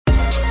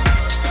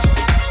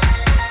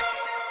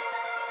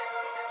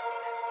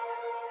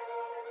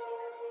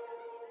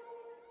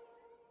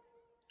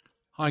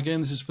Hi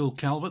again, this is Phil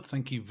Calvert.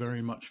 Thank you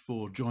very much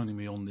for joining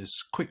me on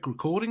this quick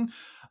recording.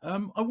 I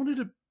wanted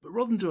to,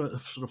 rather than do a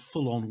sort of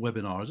full-on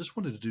webinar, I just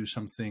wanted to do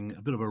something,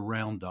 a bit of a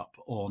roundup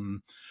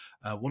on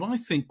what I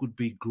think would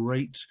be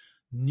great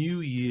New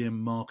Year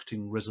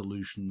marketing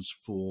resolutions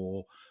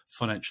for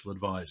financial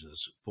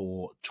advisors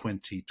for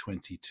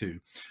 2022.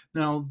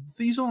 Now,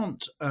 these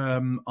aren't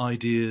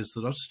ideas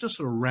that I just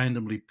sort of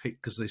randomly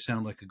picked because they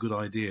sound like a good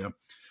idea.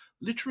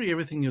 Literally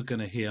everything you're going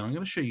to hear, I'm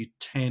going to show you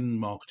 10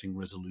 marketing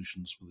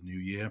resolutions for the new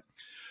year.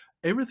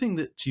 Everything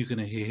that you're going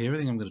to hear here,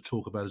 everything I'm going to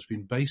talk about has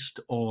been based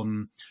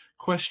on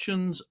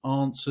questions,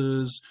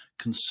 answers,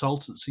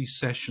 consultancy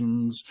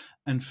sessions,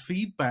 and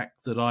feedback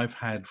that I've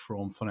had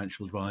from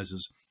financial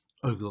advisors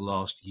over the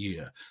last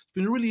year. It's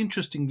been a really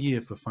interesting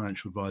year for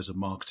financial advisor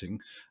marketing,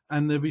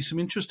 and there'll be some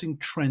interesting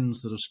trends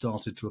that have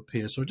started to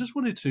appear. So I just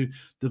wanted to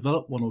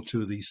develop one or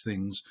two of these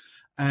things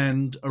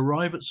and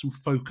arrive at some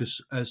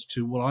focus as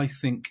to what I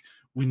think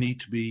we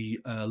need to be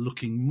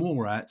looking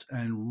more at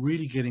and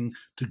really getting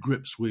to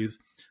grips with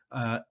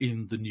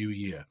in the new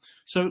year.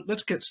 So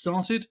let's get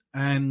started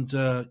and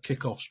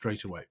kick off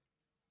straight away.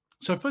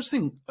 So first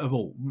thing of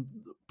all,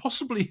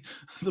 possibly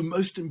the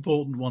most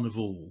important one of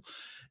all,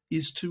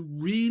 is to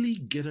really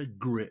get a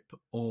grip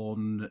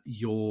on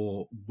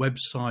your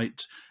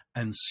website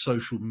and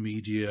social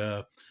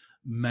media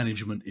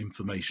management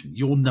information,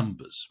 your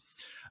numbers.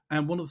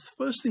 And one of the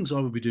first things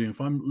I would be doing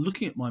if I'm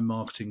looking at my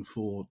marketing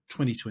for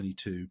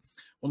 2022,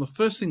 one of the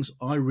first things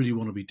I really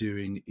want to be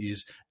doing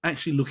is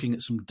actually looking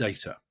at some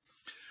data.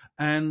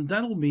 And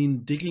that'll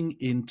mean digging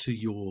into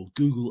your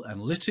Google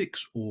Analytics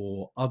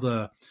or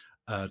other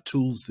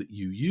tools that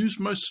you use.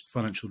 Most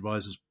financial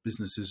advisors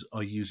businesses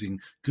are using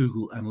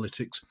Google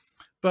Analytics.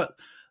 But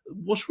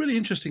what's really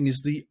interesting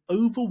is the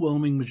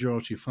overwhelming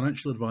majority of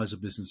financial advisor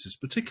businesses,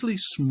 particularly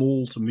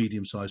small to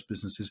medium-sized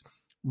businesses,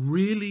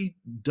 really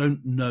don't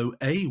know,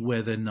 A,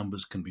 where their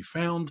numbers can be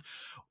found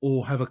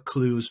or have a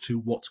clue as to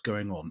what's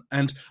going on.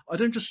 And I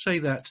don't just say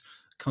that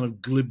kind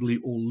of glibly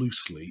or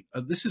loosely.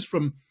 This is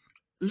from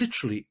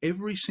literally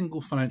every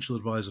single financial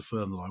advisor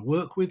firm that I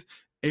work with,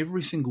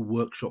 every single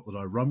workshop that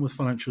I run with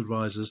financial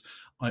advisors.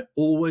 I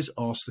always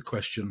ask the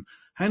question,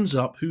 hands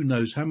up, who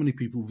knows how many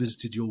people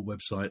visited your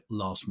website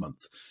last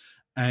month?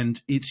 And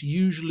it's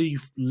usually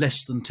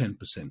less than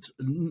 10%,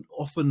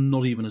 often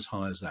not even as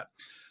high as that.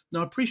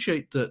 Now, I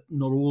appreciate that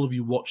not all of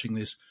you watching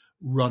this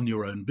run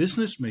your own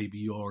business. Maybe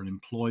you're an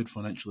employed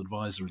financial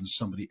advisor in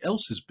somebody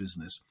else's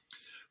business.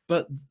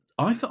 But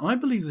I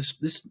believe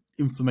this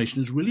information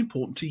is really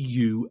important to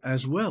you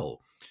as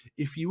well.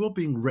 If you are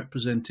being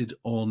represented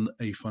on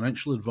a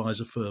financial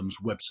advisor firm's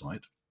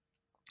website,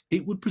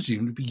 it would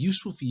presumably be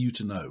useful for you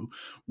to know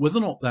whether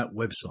or not that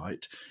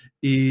website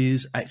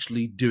is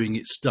actually doing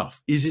its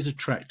stuff. Is it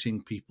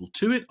attracting people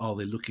to it? Are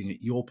they looking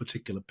at your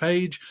particular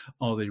page?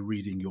 Are they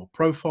reading your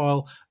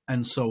profile?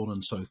 And so on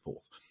and so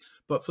forth.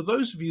 But for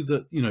those of you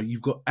that,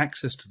 you've got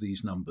access to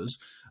these numbers,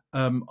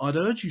 I'd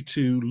urge you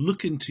to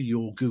look into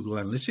your Google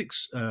Analytics.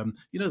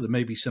 There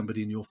may be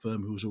somebody in your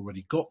firm who's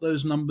already got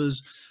those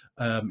numbers.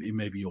 It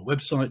may be your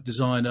website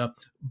designer,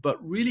 but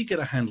really get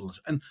a handle on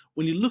this. And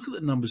when you look at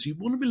the numbers, you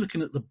want to be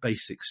looking at the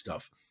basic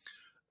stuff.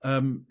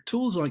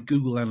 Tools like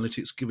Google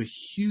Analytics give a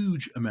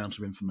huge amount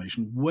of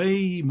information,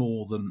 way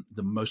more than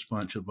most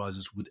financial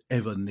advisors would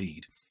ever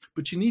need.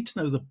 But you need to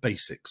know the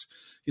basics.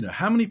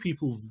 How many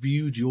people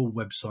viewed your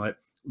website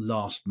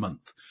last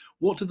month?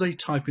 What did they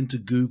type into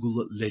Google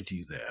that led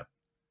you there?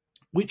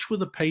 Which were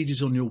the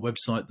pages on your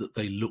website that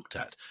they looked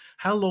at?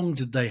 How long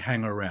did they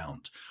hang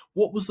around?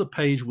 What was the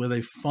page where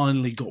they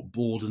finally got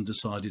bored and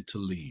decided to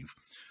leave?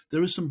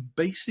 There is some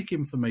basic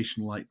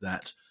information like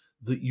that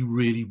you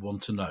really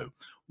want to know.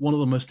 One of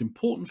the most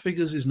important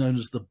figures is known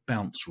as the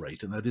bounce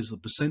rate, and that is the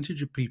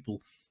percentage of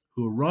people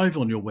who arrive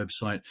on your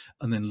website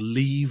and then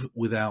leave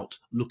without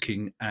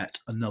looking at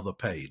another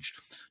page.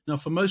 Now,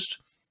 for most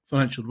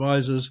financial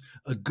advisors,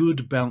 a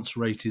good bounce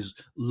rate is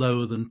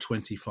lower than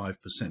 25%.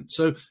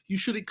 So you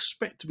should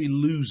expect to be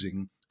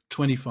losing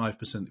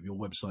 25% of your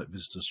website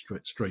visitors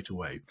straight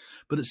away.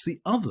 But it's the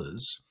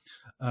others.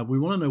 We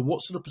want to know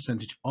what sort of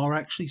percentage are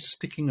actually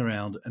sticking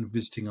around and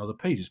visiting other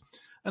pages.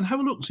 And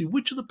have a look and see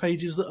which are the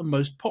pages that are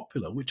most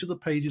popular, which are the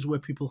pages where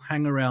people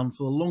hang around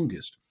for the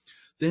longest.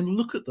 Then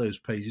look at those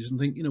pages and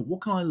think,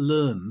 what can I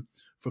learn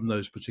from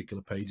those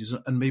particular pages?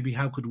 And maybe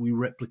how could we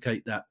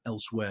replicate that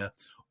elsewhere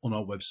on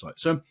our website?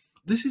 So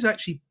this is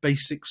actually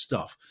basic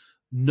stuff.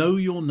 Know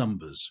your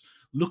numbers.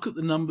 Look at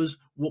the numbers.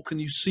 What can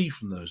you see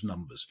from those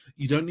numbers?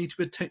 You don't need to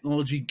be a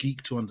technology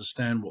geek to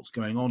understand what's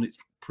going on. It's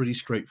pretty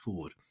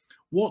straightforward.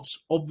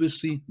 What's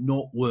obviously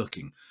not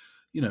working?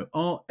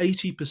 Are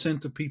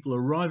 80% of people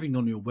arriving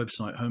on your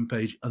website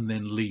homepage and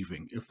then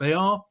leaving? If they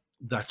are,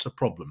 that's a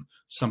problem.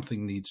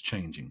 Something needs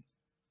changing.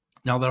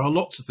 Now, there are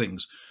lots of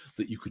things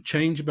that you could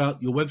change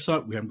about your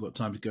website. We haven't got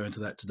time to go into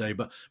that today,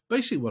 but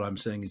basically what I'm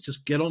saying is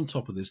just get on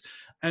top of this.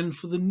 And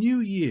for the new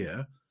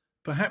year,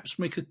 perhaps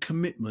make a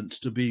commitment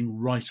to being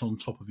right on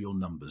top of your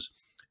numbers.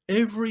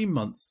 Every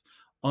month,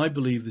 I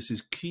believe this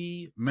is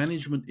key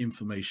management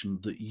information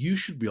that you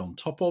should be on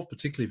top of,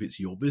 particularly if it's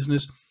your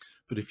business,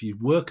 But if you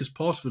work as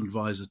part of an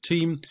advisor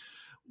team,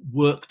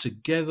 work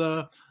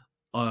together,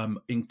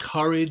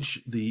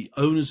 encourage the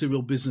owners of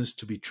your business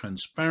to be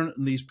transparent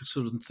in these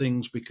sort of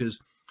things, because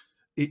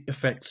it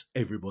affects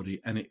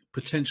everybody and it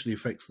potentially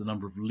affects the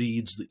number of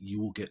leads that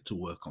you will get to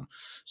work on.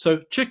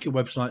 So check your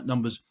website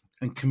numbers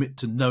and commit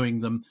to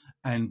knowing them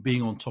and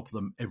being on top of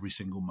them every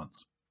single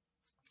month.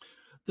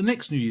 The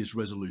next New Year's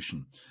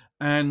resolution,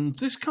 and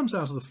this comes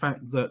out of the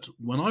fact that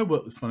when I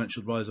work with financial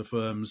advisor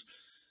firms,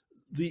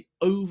 the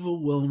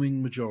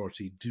overwhelming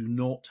majority do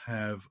not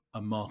have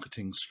a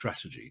marketing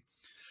strategy.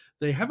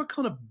 They have a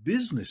kind of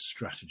business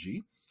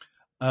strategy,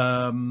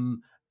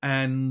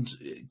 and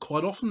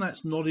quite often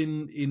that's not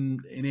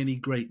in any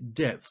great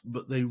depth,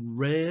 but they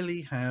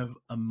rarely have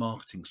a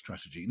marketing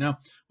strategy. Now,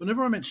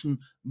 whenever I mention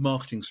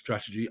marketing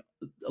strategy,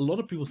 a lot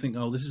of people think,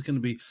 oh, this is going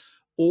to be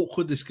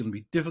awkward, this is going to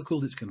be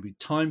difficult, it's going to be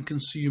time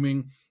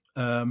consuming,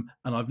 and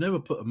I've never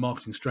put a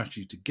marketing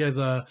strategy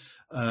together,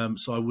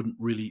 so I wouldn't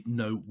really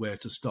know where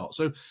to start.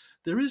 So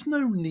there is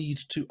no need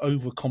to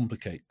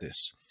overcomplicate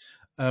this.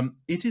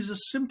 It is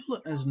as simple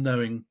as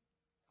knowing,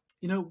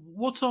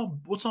 what's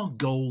our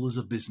goal as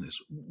a business?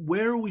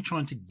 Where are we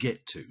trying to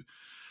get to?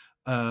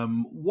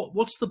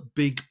 What's the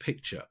big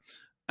picture?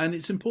 And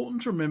it's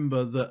important to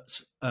remember that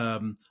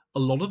a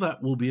lot of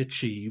that will be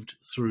achieved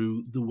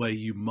through the way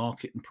you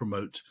market and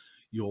promote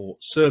your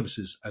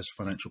services as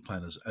financial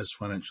planners, as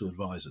financial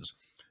advisors.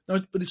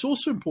 Now, but it's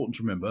also important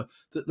to remember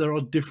that there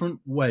are different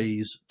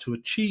ways to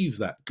achieve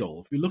that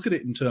goal. If we look at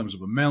it in terms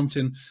of a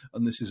mountain,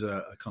 and this is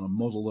a kind of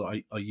model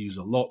that I use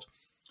a lot,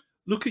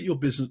 look at your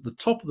business at the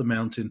top of the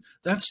mountain.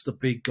 That's the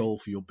big goal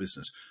for your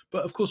business.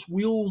 But of course,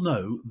 we all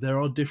know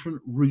there are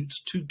different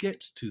routes to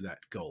get to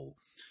that goal.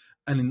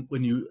 And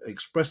when you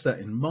express that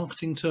in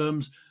marketing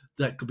terms,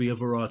 that could be a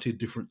variety of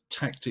different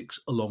tactics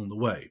along the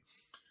way.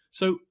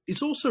 So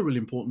it's also really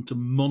important to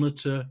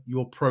monitor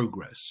your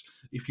progress.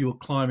 If you're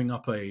climbing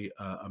up a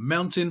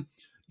mountain,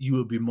 you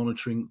would be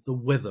monitoring the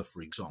weather,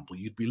 for example.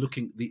 You'd be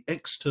looking at the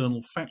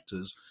external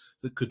factors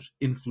that could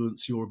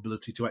influence your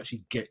ability to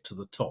actually get to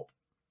the top.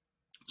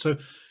 So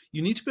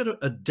you need to be able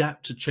to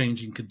adapt to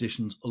changing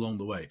conditions along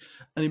the way.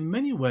 And in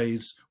many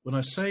ways, when I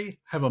say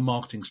have a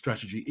marketing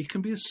strategy, it can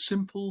be as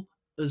simple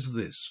as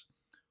this.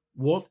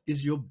 What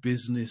is your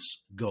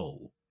business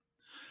goal?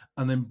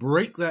 And then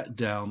break that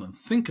down and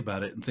think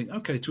about it and think,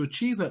 okay, to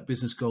achieve that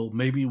business goal,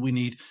 maybe we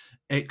need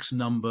X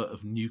number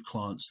of new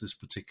clients this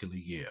particular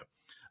year.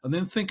 And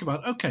then think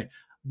about, okay,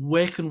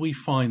 where can we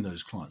find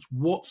those clients?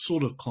 What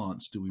sort of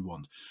clients do we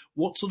want?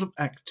 What sort of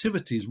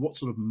activities, what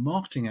sort of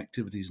marketing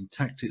activities and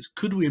tactics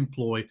could we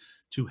employ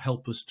to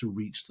help us to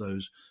reach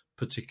those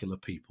particular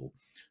people?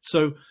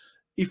 So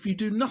if you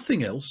do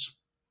nothing else,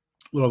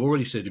 well, I've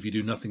already said, if you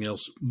do nothing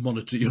else,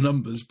 monitor your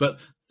numbers, but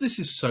this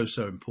is so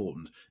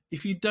important.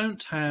 If you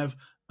don't have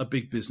a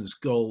big business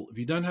goal, if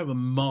you don't have a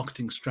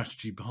marketing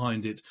strategy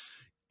behind it,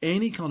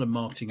 any kind of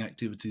marketing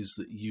activities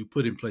that you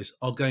put in place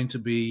are going to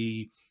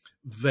be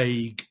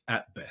vague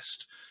at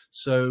best.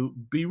 So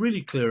be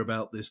really clear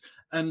about this.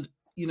 And,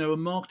 a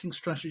marketing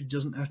strategy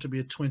doesn't have to be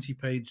a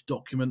 20-page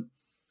document.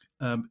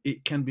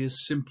 It can be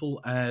as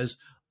simple as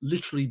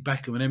literally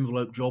back of an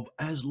envelope job,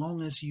 as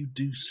long as you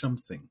do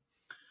something.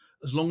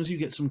 As long as you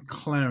get some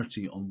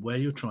clarity on where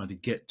you're trying to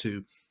get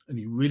to, and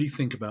you really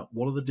think about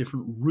what are the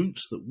different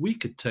routes that we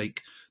could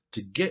take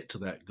to get to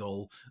that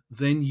goal,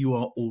 then you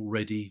are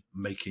already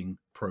making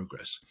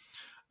progress.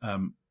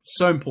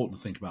 So important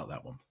to think about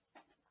that one.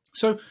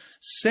 So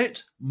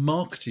set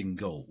marketing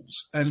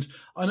goals. And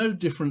I know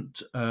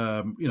different,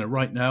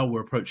 right now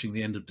we're approaching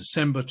the end of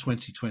December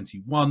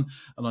 2021,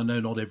 and I know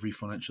not every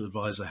financial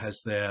advisor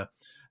has their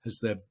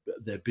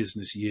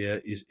business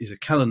year is a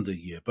calendar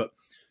year, but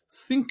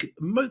think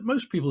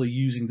most people are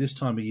using this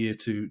time of year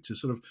to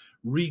sort of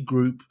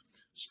regroup,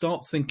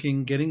 start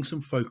thinking, getting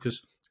some focus,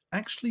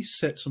 actually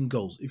set some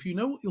goals. If you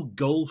know what your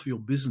goal for your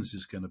business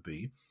is going to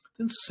be,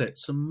 then set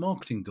some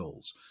marketing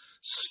goals.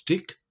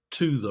 Stick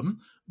to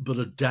them, but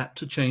adapt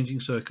to changing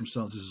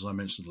circumstances, as I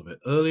mentioned a little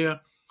bit earlier.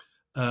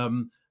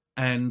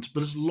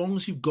 But as long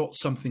as you've got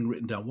something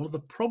written down, one of the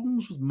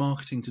problems with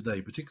marketing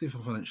today, particularly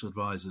for financial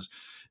advisors,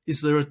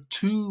 is there are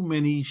too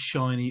many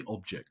shiny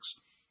objects.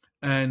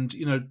 And,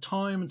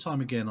 time and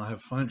time again, I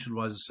have financial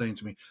advisors saying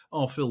to me,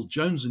 oh, Phil,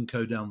 Jones &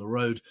 Co. down the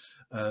road,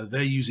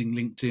 they're using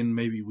LinkedIn,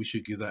 maybe we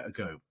should give that a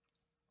go.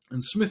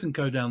 And Smith &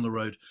 Co. down the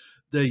road,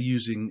 they're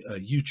using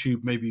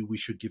YouTube, maybe we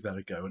should give that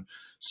a go. And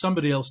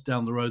somebody else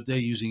down the road, they're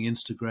using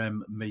Instagram,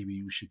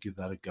 maybe we should give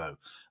that a go.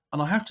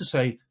 And I have to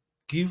say,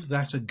 give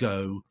that a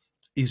go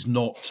is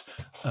not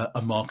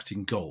a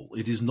marketing goal.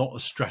 It is not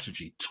a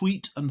strategy.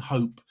 Tweet and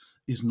hope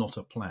is not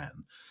a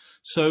plan.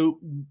 So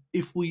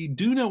if we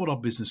do know what our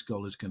business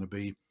goal is going to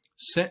be,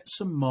 set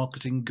some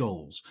marketing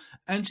goals.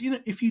 And,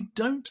 if you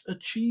don't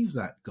achieve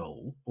that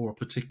goal or a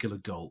particular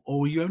goal,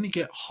 or you only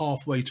get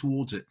halfway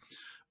towards it,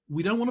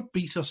 we don't want to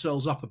beat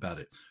ourselves up about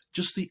it.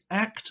 Just the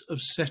act of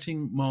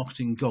setting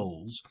marketing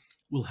goals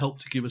will help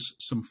to give us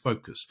some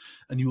focus.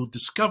 And you will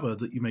discover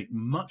that you make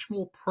much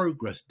more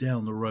progress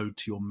down the road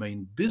to your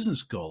main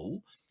business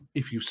goal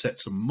if you set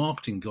some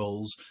marketing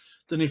goals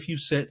than if you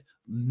set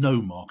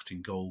no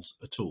marketing goals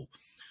at all.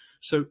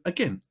 So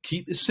again,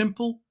 keep this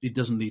simple. It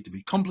doesn't need to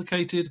be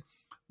complicated,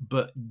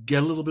 but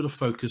get a little bit of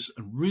focus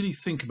and really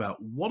think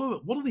about what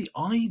are the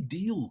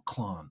ideal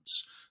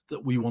clients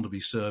that we want to be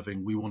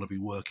serving, we want to be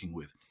working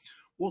with.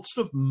 What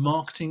sort of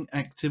marketing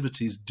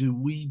activities do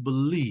we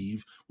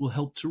believe will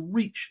help to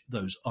reach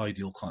those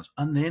ideal clients?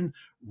 And then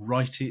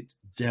write it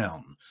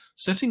down.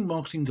 Setting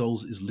marketing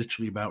goals is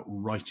literally about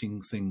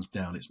writing things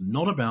down. It's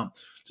not about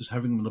just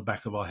having them in the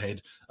back of our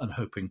head and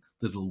hoping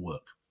that it'll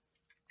work.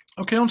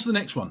 Okay, on to the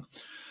next one.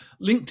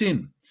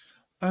 LinkedIn.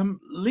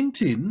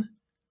 LinkedIn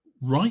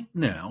right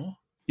now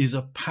is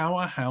a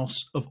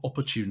powerhouse of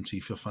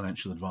opportunity for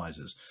financial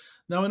advisors.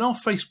 Now, in our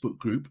Facebook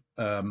group,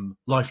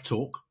 Life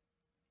Talk,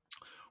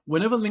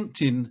 whenever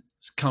LinkedIn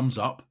comes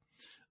up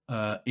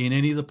in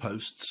any of the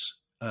posts,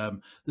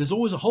 there's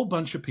always a whole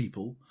bunch of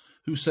people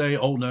who say,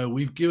 oh no,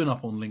 we've given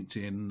up on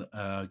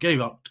LinkedIn,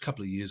 gave up a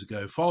couple of years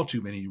ago, far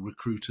too many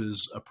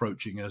recruiters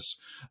approaching us,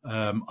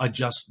 I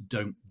just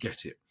don't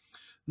get it.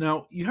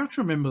 Now, you have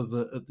to remember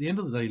that at the end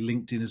of the day,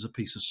 LinkedIn is a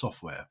piece of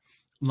software.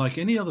 Like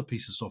any other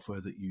piece of software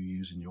that you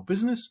use in your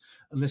business,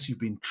 unless you've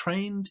been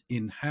trained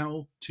in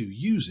how to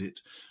use it,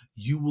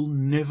 you will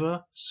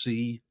never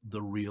see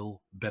the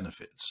real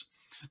benefits.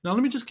 Now,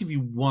 let me just give you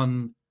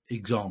one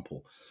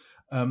example.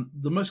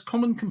 The most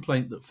common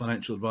complaint that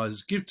financial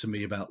advisors give to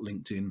me about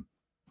LinkedIn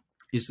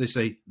is they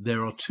say,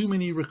 there are too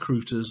many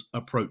recruiters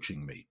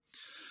approaching me.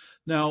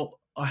 Now,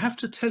 I have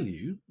to tell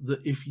you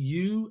that if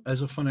you,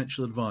 as a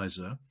financial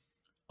advisor,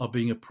 are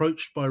being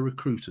approached by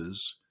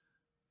recruiters,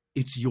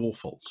 it's your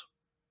fault.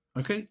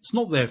 Okay, it's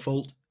not their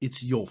fault,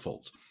 it's your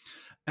fault.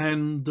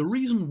 And the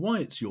reason why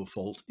it's your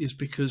fault is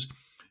because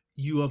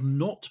you are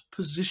not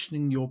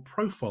positioning your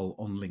profile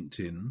on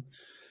LinkedIn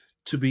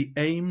to be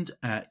aimed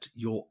at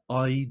your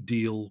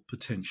ideal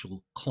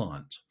potential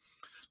client.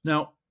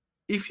 Now,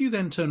 if you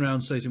then turn around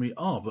and say to me,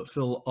 but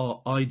Phil,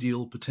 our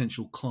ideal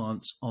potential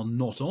clients are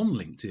not on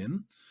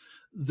LinkedIn,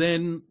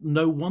 then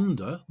no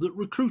wonder that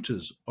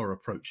recruiters are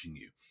approaching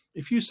you.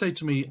 If you say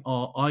to me,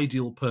 our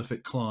ideal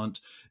perfect client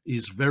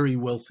is very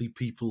wealthy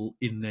people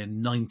in their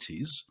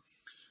 90s,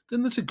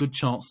 then there's a good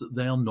chance that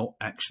they are not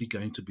actually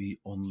going to be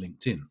on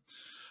LinkedIn.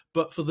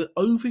 But for the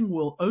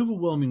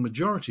overwhelming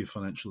majority of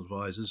financial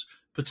advisors,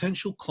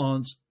 potential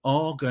clients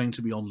are going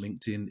to be on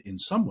LinkedIn in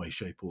some way,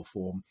 shape or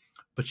form,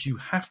 but you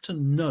have to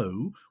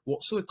know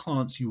what sort of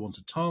clients you want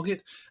to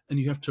target, and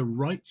you have to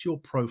write your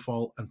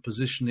profile and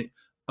position it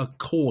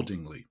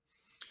accordingly.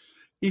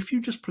 If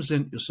you just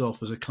present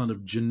yourself as a kind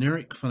of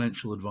generic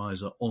financial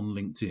advisor on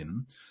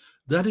LinkedIn,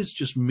 that is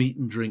just meat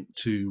and drink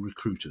to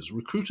recruiters.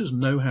 Recruiters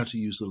know how to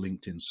use the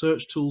LinkedIn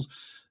search tools.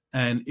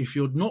 And if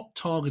you're not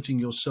targeting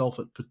yourself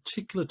at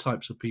particular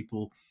types of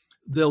people,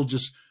 they'll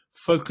just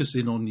focus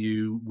in on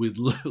you with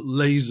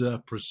laser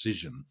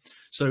precision.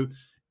 So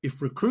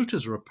if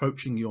recruiters are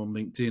approaching you on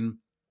LinkedIn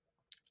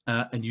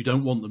and you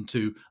don't want them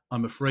to,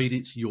 I'm afraid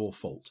it's your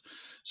fault.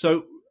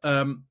 So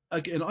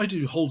again, I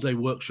do whole day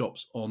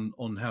workshops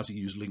on how to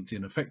use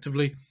LinkedIn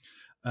effectively.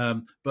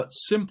 But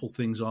simple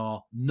things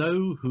are,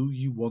 know who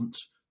you want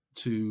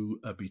to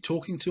be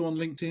talking to on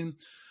LinkedIn.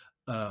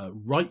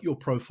 Write your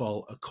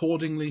profile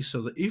accordingly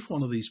so that if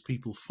one of these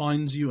people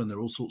finds you, and there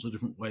are all sorts of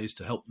different ways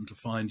to help them to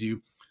find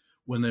you,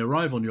 when they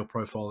arrive on your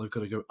profile, they've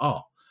got to go,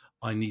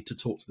 I need to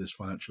talk to this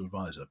financial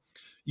advisor.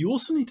 You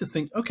also need to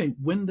think, okay,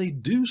 when they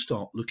do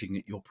start looking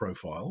at your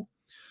profile,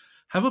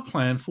 have a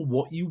plan for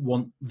what you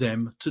want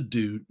them to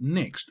do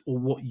next, or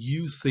what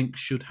you think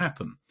should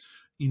happen.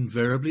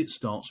 Invariably, it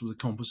starts with a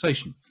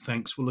conversation.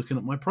 Thanks for looking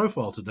at my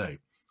profile today.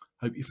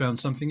 Hope you found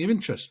something of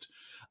interest.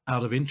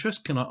 Out of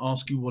interest, can I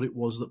ask you what it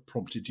was that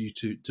prompted you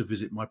to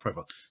visit my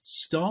profile?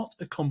 Start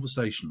a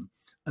conversation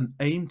and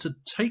aim to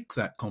take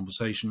that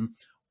conversation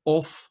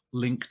off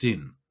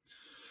LinkedIn.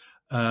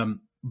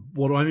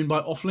 What do I mean by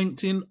off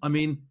LinkedIn? I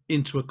mean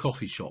into a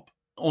coffee shop,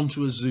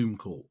 onto a Zoom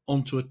call,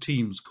 onto a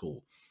Teams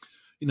call.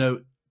 You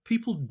know,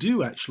 people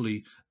do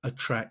actually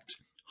attract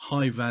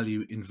high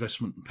value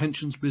investment and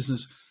pensions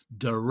business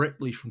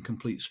directly from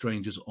complete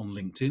strangers on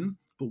LinkedIn.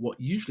 But what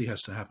usually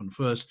has to happen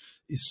first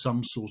is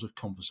some sort of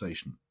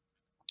conversation.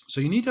 So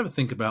you need to have a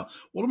think about,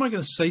 what am I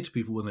going to say to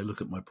people when they look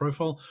at my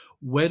profile?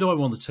 Where do I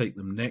want to take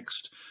them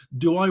next?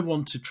 Do I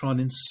want to try and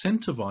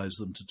incentivize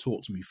them to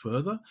talk to me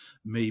further?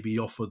 Maybe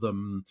offer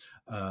them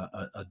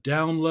a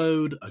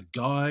download, a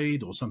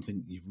guide, or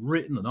something you've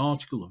written, an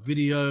article, a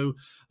video, a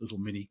little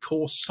mini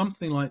course,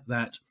 something like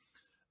that.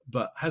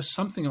 But have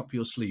something up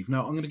your sleeve.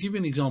 Now, I'm going to give you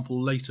an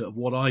example later of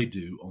what I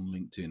do on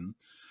LinkedIn,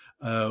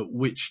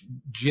 which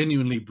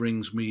genuinely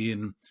brings me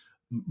in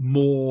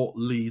more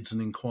leads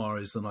and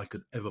inquiries than I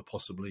could ever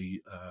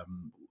possibly,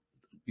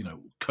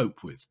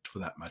 cope with, for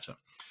that matter.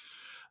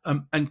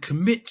 And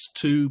commit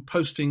to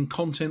posting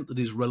content that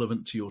is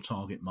relevant to your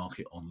target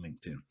market on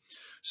LinkedIn.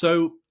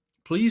 So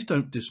please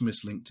don't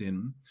dismiss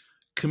LinkedIn.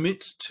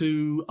 Commit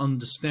to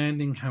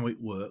understanding how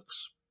it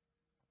works.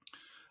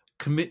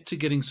 commit to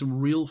getting some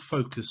real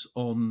focus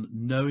on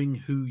knowing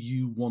who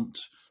you want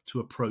to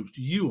approach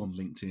you on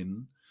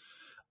LinkedIn,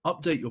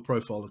 update your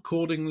profile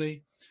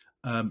accordingly,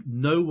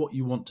 know what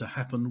you want to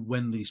happen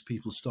when these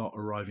people start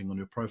arriving on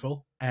your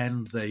profile,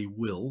 and they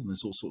will. And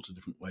there's all sorts of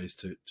different ways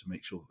to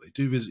make sure that they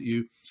do visit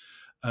you,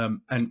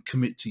 and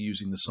commit to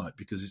using the site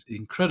because it's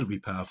incredibly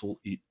powerful.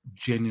 It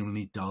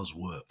genuinely does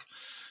work.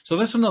 So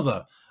that's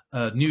another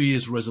New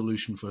Year's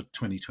resolution for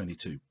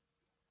 2022.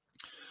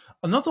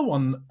 Another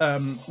one,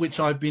 which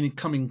I've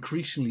become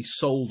increasingly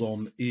sold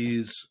on,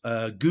 is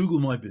Google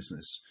My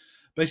Business.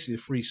 Basically a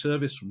free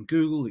service from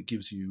Google. It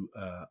gives you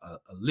a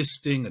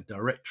listing, a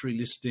directory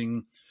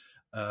listing,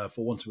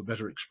 for want of a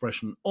better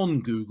expression,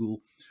 on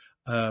Google.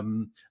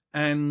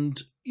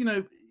 And, you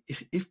know,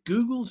 if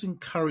Google's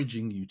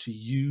encouraging you to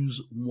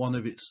use one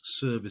of its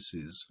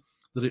services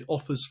that it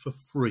offers for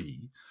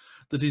free,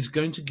 that is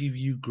going to give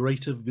you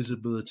greater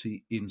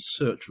visibility in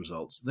search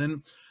results,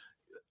 then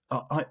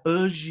I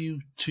urge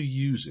you to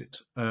use it.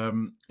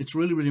 It's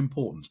really, really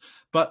important.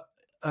 But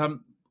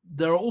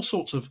there are all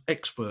sorts of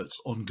experts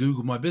on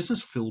Google My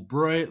Business. Phil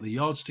Bray at the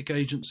Yardstick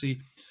Agency,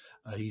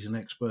 he's an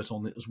expert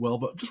on it as well.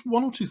 But just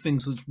one or two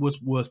things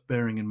that's worth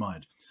bearing in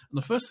mind. And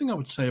the first thing I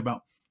would say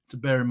to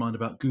bear in mind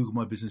about Google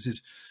My Business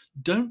is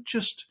don't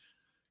just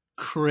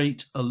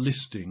create a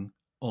listing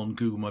on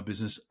Google My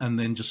Business and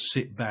then just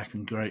sit back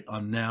and great,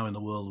 I'm now in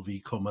the world of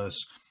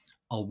e-commerce.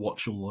 I'll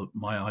watch all of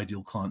my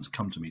ideal clients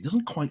come to me. It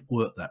doesn't quite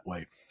work that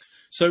way.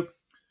 So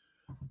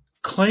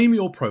claim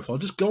your profile.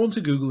 Just go onto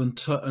Google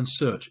and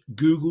search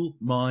Google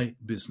My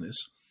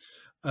Business,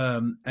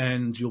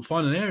 and you'll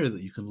find an area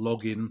that you can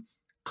log in,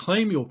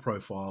 claim your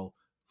profile,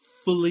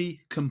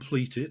 fully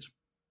complete it.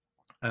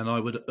 And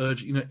I would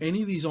urge,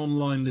 any of these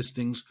online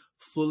listings,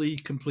 fully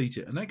complete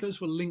it. And that goes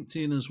for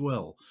LinkedIn as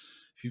well.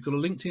 If you've got a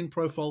LinkedIn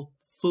profile,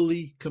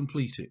 fully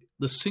complete it.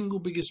 The single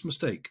biggest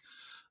mistake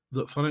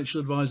that financial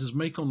advisors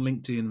make on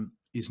LinkedIn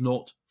is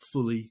not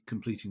fully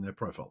completing their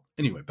profile.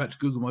 Anyway, back to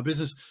Google My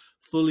Business.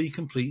 Fully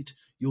complete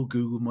your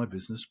Google My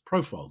Business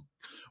profile.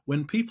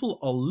 When people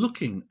are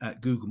looking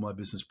at Google My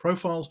Business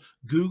profiles,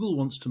 Google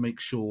wants to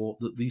make sure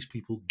that these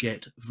people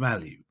get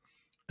value.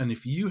 And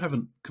if you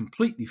haven't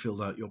completely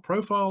filled out your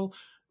profile,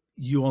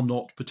 you are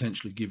not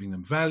potentially giving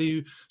them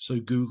value. So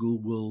Google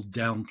will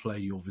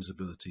downplay your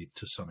visibility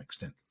to some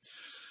extent.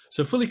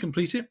 So fully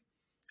complete it.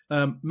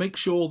 Make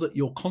sure that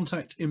your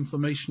contact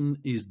information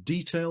is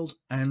detailed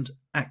and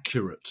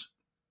accurate.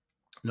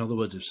 In other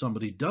words, if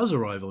somebody does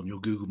arrive on your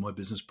Google My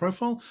Business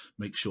profile,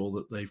 make sure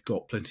that they've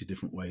got plenty of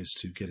different ways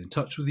to get in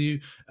touch with you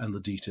and the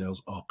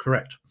details are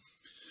correct.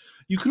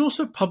 You can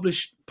also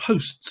publish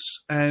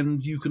posts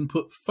and you can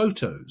put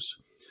photos.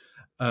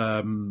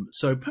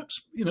 So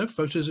perhaps,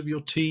 photos of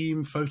your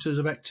team, photos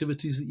of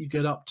activities that you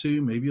get up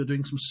to. Maybe you're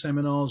doing some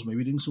seminars,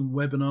 maybe doing some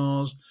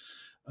webinars.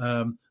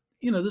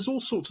 There's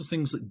all sorts of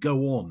things that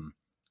go on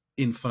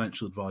in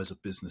financial advisor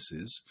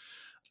businesses.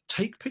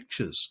 Take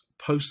pictures,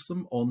 post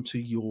them onto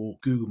your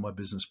Google My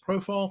Business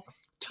profile,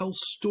 tell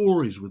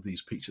stories with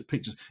these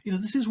pictures.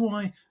 This is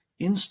why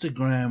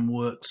Instagram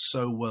works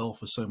so well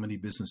for so many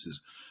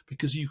businesses,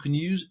 because you can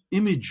use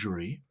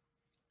imagery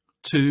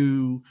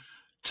to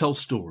tell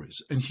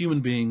stories, and human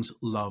beings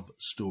love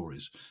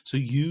stories. So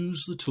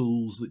use the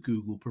tools that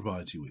Google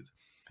provides you with.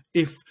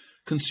 If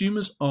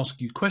consumers ask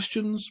you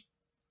questions,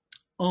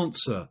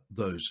 answer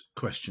those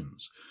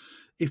questions.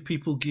 If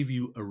people give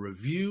you a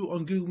review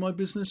on Google My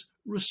Business,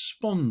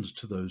 respond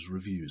to those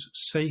reviews.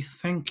 Say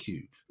thank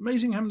you.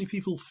 Amazing how many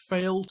people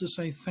fail to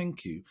say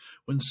thank you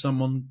when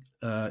someone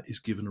is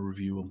given a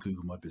review on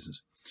Google My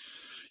Business.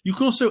 You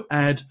can also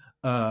add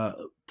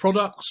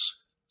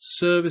products,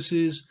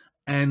 services,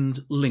 and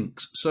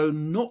links. So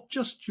not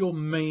just your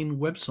main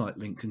website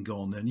link can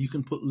go on there. And you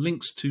can put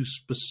links to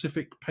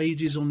specific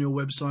pages on your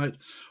website,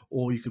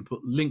 or you can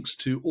put links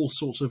to all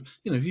sorts of,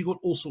 if you've got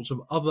all sorts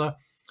of other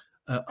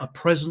a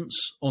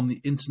presence on the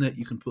internet,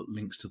 you can put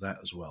links to that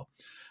as well.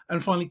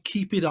 And finally,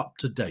 keep it up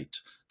to date.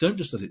 Don't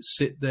just let it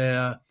sit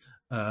there.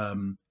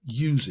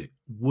 Use it,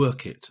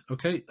 work it.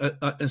 Okay,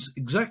 it's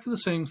exactly the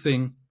same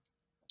thing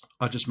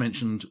I just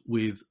mentioned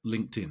with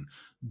LinkedIn.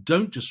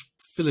 Don't just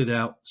fill it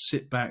out,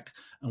 sit back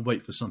and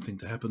wait for something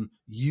to happen.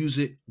 Use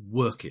it,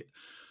 work it.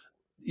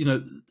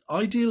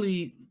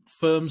 Ideally,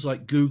 firms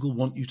like Google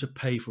want you to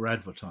pay for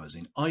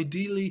advertising.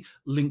 Ideally,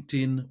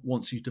 LinkedIn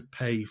wants you to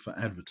pay for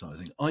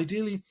advertising.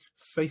 Ideally,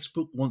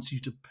 Facebook wants you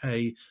to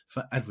pay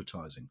for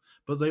advertising.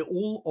 But they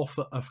all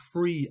offer a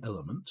free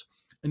element,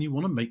 and you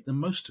want to make the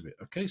most of it.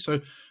 Okay,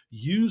 so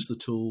use the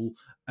tool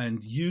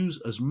and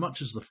use as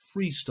much as the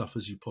free stuff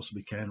as you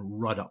possibly can,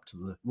 right up to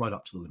the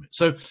limit.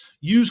 So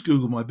use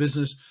Google My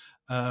Business.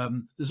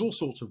 There's all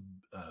sorts of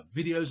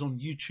videos on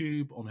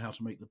YouTube on how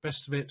to make the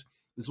best of it.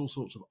 There's all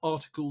sorts of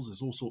articles.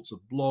 There's all sorts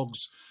of blogs.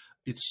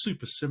 It's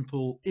super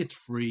simple. It's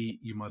free.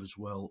 You might as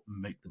well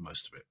make the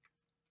most of it.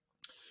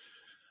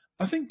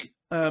 I think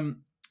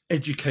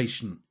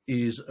education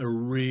is a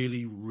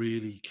really,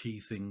 really key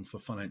thing for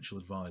financial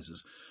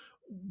advisors.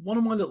 One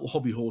of my little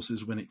hobby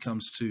horses when it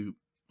comes to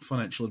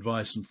financial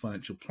advice and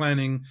financial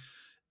planning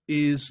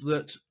is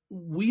that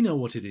we know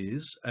what it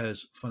is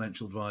as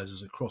financial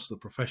advisors across the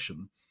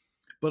profession,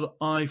 but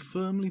I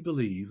firmly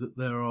believe that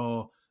there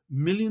are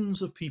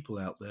millions of people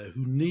out there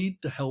who need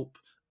the help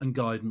and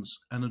guidance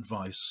and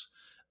advice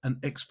and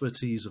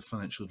expertise of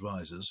financial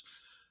advisors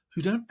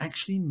who don't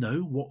actually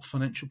know what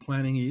financial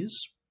planning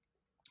is.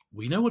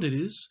 We know what it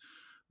is,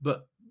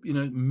 but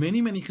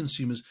many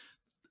consumers,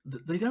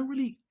 they don't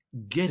really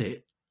get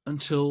it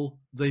until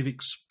they've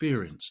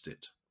experienced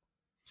it.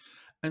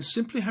 And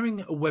simply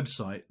having a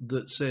website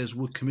that says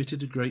we're committed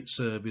to great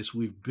service,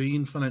 we've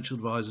been financial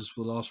advisors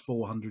for the last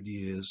 400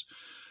 years,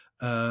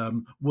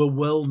 we're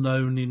well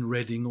known in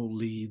Reading or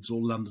Leeds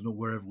or London or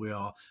wherever we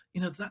are,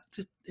 that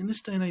in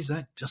this day and age,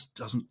 that just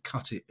doesn't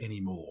cut it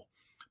anymore.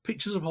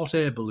 Pictures of hot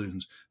air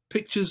balloons,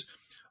 pictures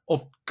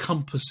of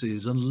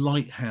compasses and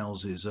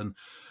lighthouses and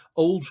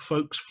old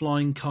folks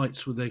flying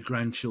kites with their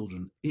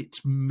grandchildren.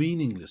 It's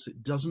meaningless.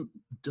 It doesn't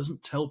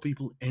tell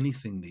people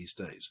anything these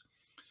days.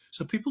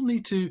 So people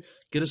need to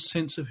get a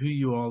sense of who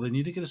you are. They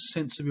need to get a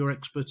sense of your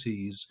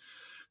expertise.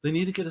 They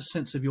need to get a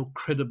sense of your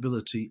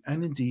credibility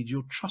and indeed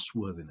your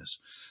trustworthiness.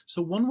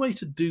 So one way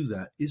to do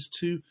that is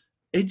to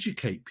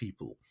educate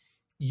people.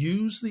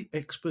 Use the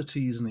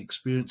expertise and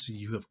experience that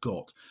you have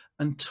got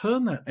and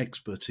turn that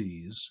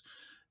expertise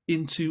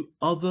into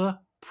other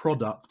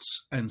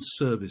products and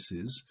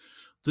services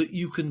that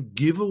you can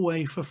give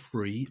away for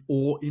free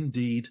or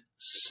indeed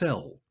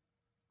sell.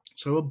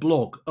 So a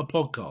blog, a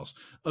podcast,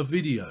 a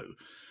video,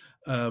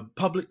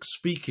 public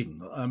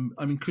speaking. I'm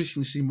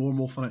increasingly seeing more and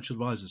more financial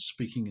advisors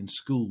speaking in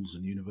schools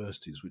and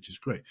universities, which is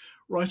great.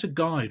 Write a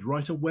guide,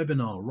 write a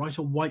webinar, write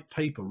a white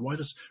paper, write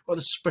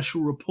a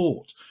special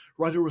report,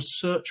 write a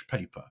research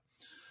paper.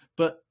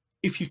 But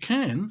if you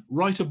can,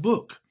 write a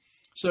book.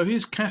 So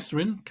here's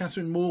Catherine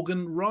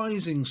Morgan,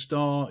 rising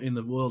star in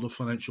the world of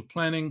financial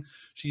planning.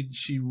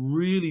 She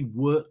really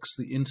works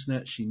the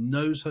internet. She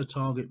knows her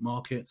target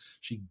market.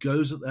 She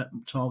goes at that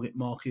target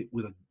market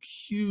with a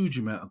huge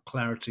amount of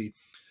clarity.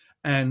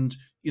 And,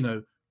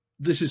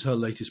 this is her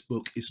latest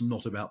book. It's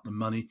not about the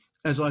money.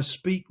 As I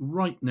speak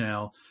right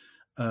now,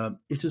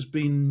 it has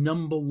been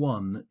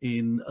 #1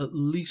 in at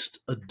least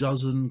a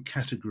dozen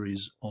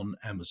categories on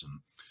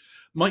Amazon.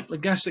 Mike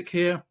Legasic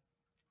here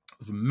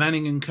from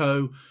Manning &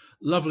 Co.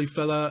 Lovely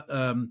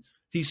fella.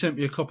 He sent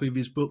me a copy of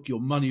his book, Your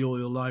Money or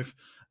Your Life.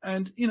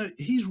 And,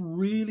 he's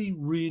really,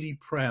 really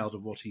proud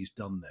of what he's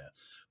done there.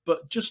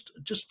 But just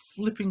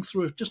flipping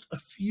through just a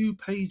few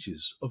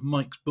pages of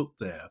Mike's book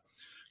there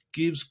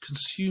gives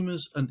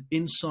consumers an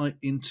insight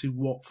into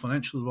what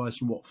financial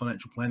advice and what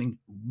financial planning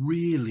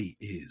really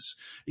is.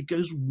 It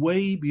goes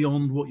way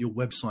beyond what your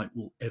website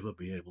will ever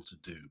be able to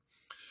do.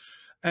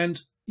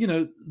 And,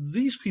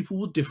 these people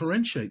will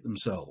differentiate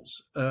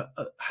themselves.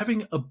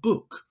 Having a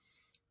book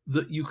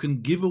that you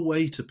can give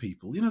away to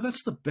people,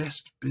 that's the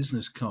best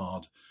business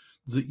card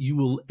that you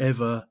will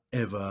ever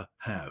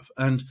have.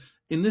 And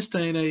in this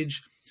day and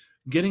age,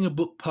 getting a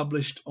book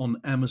published on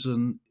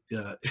Amazon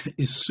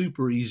is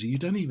super easy. You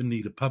don't even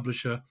need a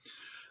publisher.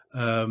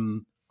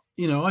 I've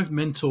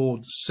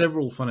mentored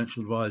several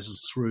financial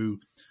advisors through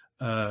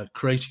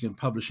creating and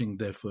publishing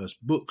their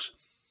first books.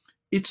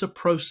 It's a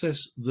process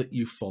that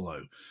you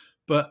follow.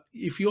 But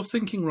if you're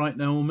thinking right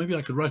now, well, maybe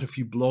I could write a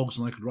few blogs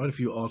and I could write a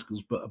few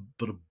articles, but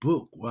a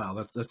book,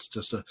 wow, that's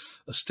just a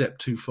step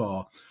too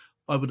far.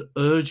 I would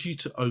urge you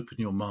to open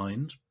your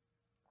mind,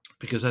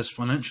 because as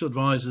financial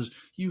advisors,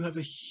 you have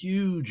a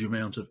huge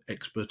amount of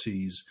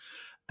expertise,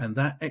 and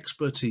that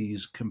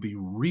expertise can be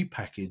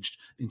repackaged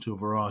into a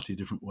variety of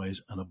different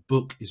ways, and a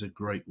book is a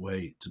great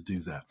way to do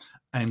that.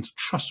 And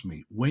trust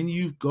me, when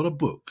you've got a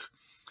book,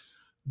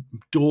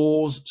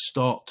 doors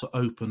start to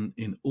open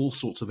in all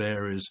sorts of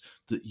areas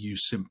that you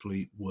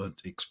simply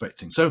weren't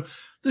expecting. So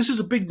this is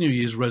a big New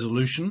Year's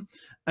resolution,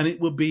 and it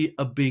will be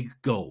a big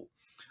goal.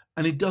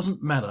 And it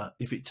doesn't matter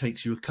if it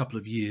takes you a couple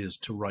of years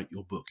to write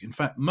your book. In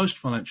fact, most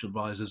financial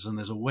advisors, and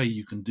there's a way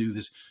you can do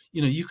this,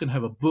 you can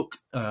have a book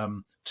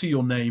to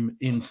your name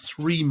in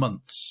 3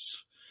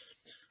 months.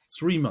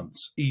 3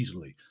 months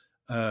easily.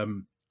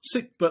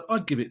 But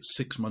I'd give it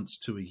 6 months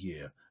to a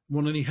year.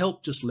 Want any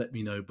help, just let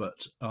me know.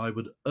 But I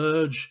would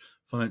urge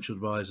financial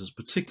advisors,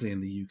 particularly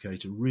in the UK,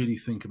 to really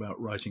think about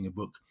writing a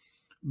book.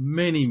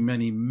 Many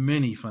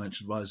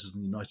financial advisors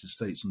in the United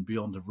States and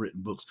beyond have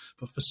written books.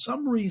 But for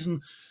some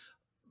reason,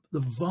 the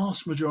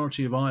vast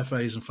majority of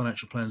IFAs and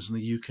financial planners in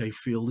the UK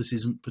feel this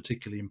isn't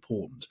particularly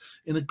important.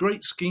 In the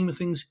great scheme of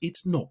things,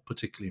 it's not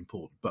particularly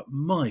important. But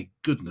my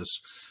goodness,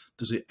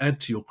 does it add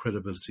to your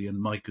credibility, and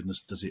my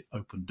goodness, does it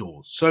open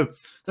doors. So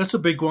that's a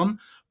big one.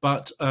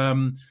 But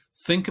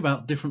think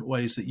about different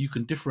ways that you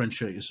can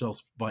differentiate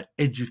yourself by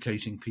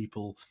educating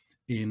people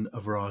in a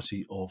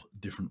variety of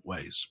different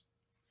ways.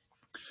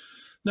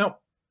 Now,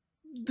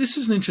 this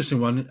is an interesting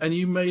one, and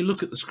you may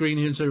look at the screen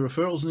here and say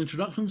referrals and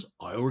introductions.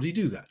 I already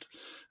do that.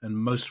 And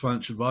most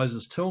financial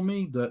advisors tell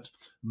me that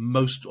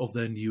most of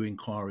their new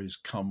inquiries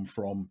come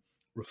from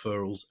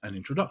referrals and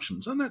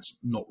introductions. And that's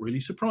not really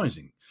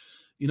surprising.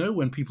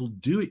 When people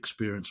do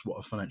experience what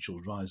a financial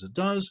advisor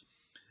does,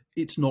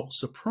 it's not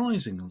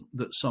surprising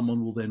that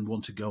someone will then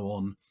want to go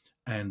on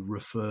and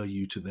refer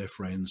you to their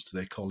friends, to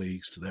their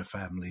colleagues, to their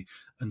family,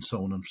 and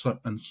so on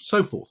and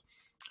so forth.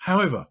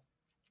 However,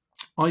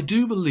 I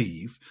do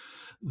believe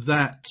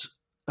that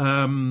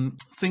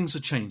things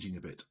are changing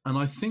a bit, and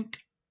I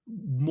think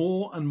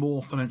more and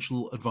more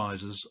financial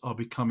advisors are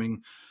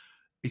becoming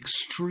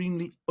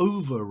extremely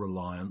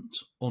over-reliant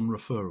on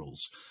referrals,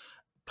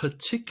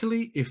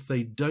 particularly if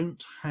they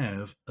don't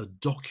have a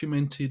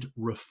documented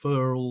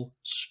referral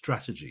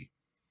strategy.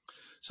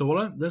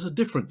 So there's a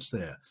difference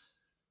there.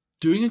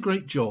 Doing a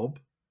great job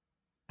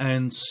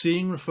and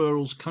seeing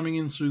referrals coming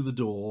in through the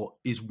door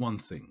is one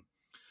thing.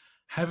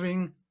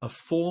 Having a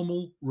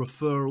formal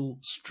referral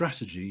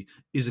strategy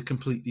is a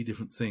completely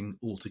different thing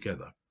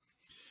altogether.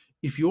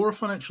 If you're a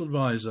financial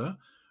advisor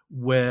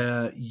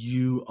where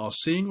you are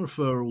seeing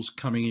referrals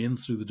coming in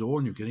through the door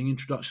and you're getting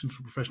introductions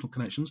from professional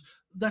connections,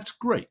 that's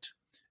great.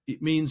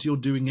 It means you're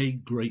doing a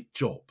great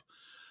job.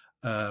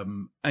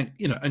 And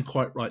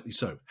quite rightly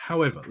so.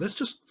 However, let's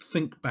just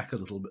think back a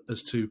little bit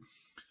as to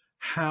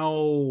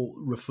how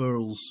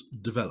referrals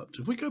developed.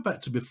 If we go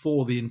back to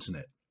before the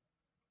internet,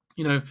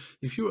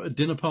 if you're at a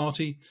dinner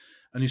party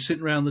and you're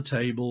sitting around the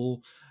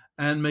table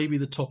and maybe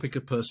the topic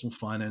of personal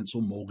finance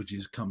or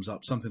mortgages comes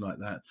up, something like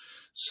that,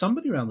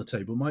 somebody around the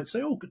table might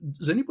say, oh,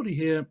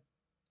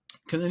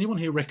 can anyone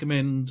here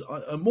recommend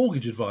a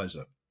mortgage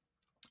advisor?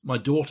 My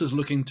daughter's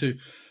looking to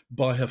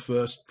buy her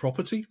first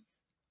property.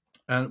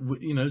 And,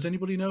 does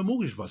anybody know a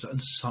mortgage advisor?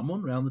 And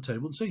someone around the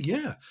table would say,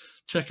 yeah,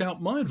 check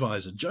out my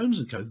advisor,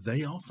 Jones & Co.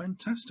 They are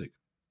fantastic.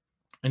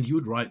 And you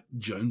would write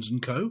Jones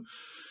 & Co.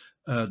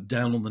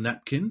 Down on the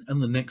napkin.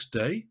 And the next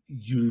day,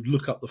 you'd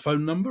look up the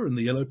phone number in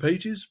the yellow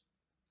pages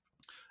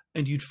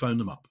and you'd phone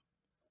them up.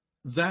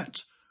 That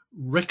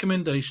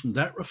recommendation,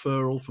 that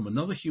referral from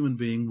another human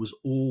being was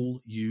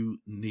all you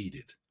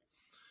needed.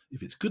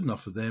 If it's good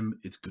enough for them,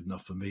 it's good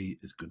enough for me,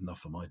 it's good enough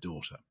for my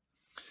daughter.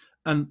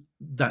 And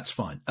that's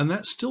fine. And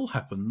that still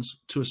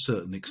happens to a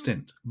certain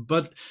extent.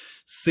 But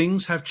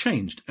things have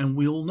changed, and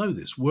we all know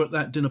this. We're at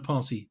that dinner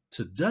party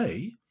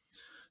today.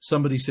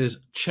 Somebody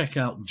says, check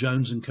out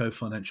Jones & Co.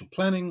 Financial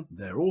Planning.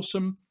 They're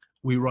awesome.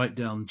 We write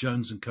down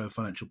Jones & Co.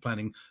 Financial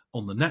Planning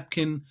on the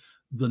napkin.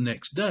 The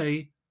next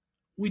day,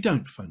 we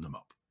don't phone them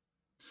up.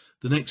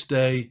 The next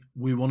day,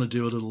 we want to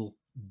do a little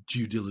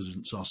due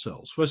diligence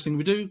ourselves. First thing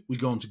we do, we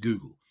go onto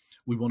Google.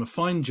 We want to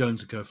find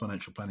Jones & Co.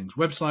 Financial Planning's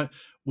website.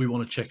 We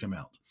want to check them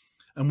out.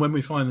 And when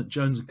we find that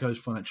Jones & Co.'s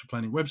financial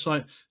planning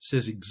website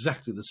says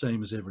exactly the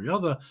same as every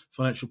other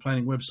financial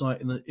planning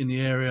website in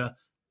the area,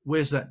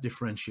 where's that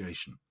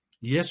differentiation?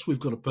 Yes, we've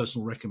got a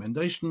personal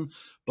recommendation,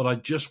 but I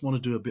just want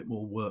to do a bit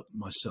more work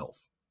myself.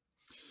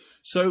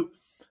 So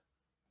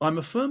I'm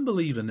a firm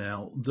believer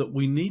now that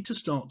we need to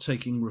start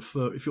taking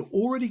if you're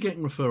already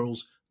getting referrals,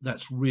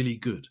 that's really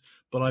good.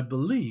 But I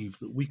believe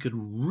that we could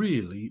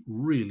really,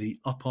 really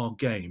up our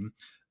game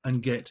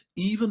and get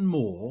even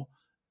more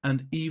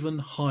and even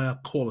higher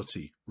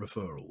quality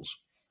referrals.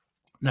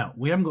 Now,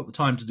 we haven't got the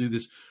time to do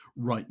this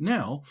right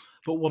now,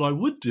 but what I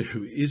would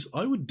do is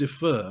I would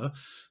defer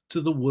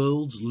to the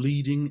world's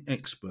leading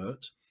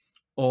expert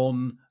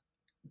on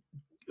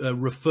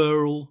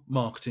referral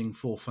marketing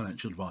for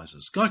financial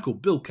advisors, a guy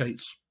called Bill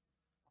Cates.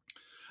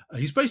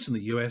 He's based in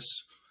the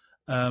US,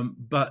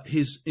 but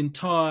his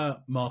entire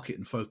market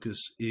and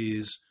focus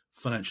is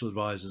financial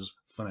advisors,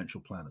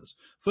 financial planners.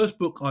 First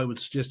book I would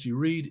suggest you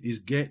read is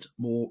Get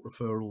More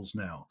Referrals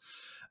Now.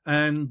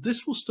 And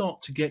this will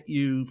start to get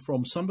you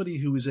from somebody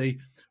who is a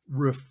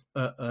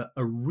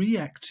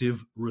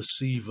reactive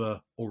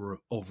receiver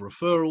of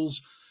referrals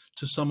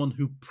to someone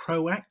who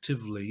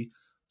proactively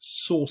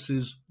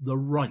sources the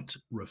right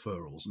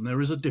referrals. And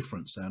there is a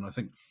difference there. And I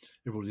think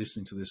everybody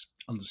listening to this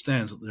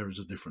understands that there is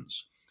a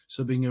difference.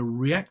 So being a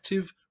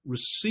reactive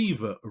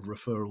receiver of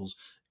referrals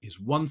is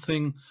one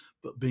thing,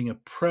 but being a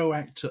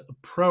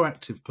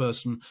proactive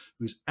person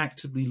who is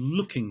actively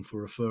looking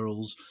for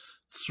referrals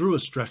through a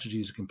strategy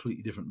is a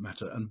completely different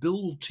matter. And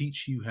Bill will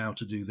teach you how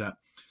to do that.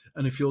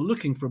 And if you're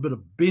looking for a bit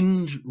of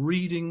binge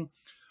reading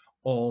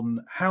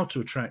on how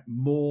to attract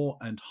more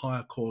and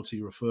higher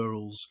quality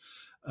referrals,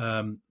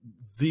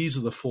 these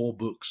are the 4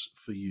 books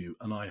for you.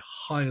 And I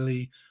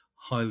highly,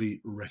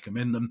 highly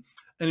recommend them.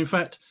 And in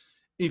fact,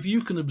 if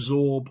you can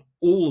absorb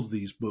all of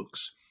these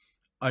books,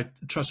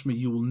 trust me,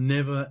 you will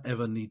never,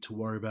 ever need to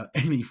worry about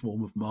any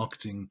form of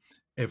marketing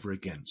ever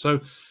again.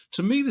 So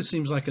to me, this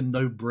seems like a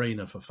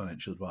no-brainer for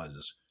financial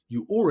advisors.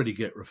 You already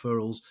get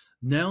referrals.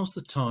 Now's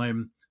the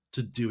time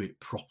to do it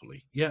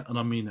properly. Yeah, and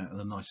I mean that in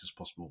the nicest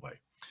possible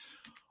way.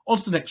 On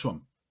to the next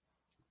one.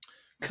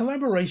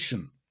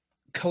 Collaboration.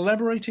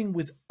 Collaborating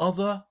with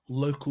other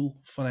local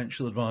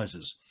financial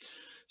advisors.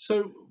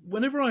 So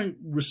whenever I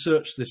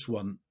research this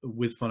one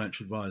with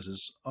financial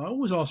advisors, I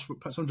always ask for,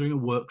 perhaps I'm doing a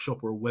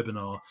workshop or a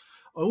webinar,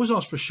 I always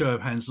ask for a show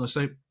of hands and I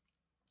say,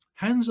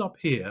 hands up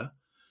here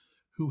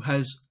who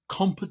has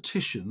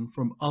competition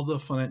from other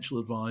financial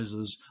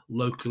advisors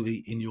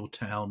locally in your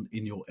town,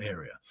 in your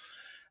area.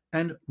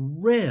 And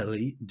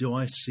rarely do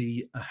I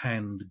see a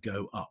hand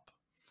go up.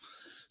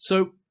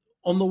 So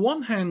On the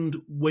one hand,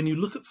 when you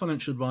look at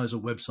financial advisor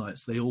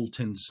websites, they all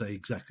tend to say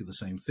exactly the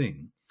same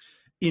thing.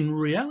 In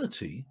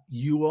reality,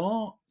 you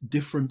are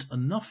different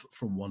enough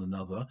from one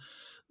another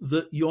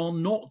that you're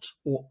not,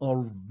 or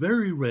are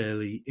very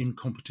rarely, in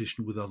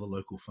competition with other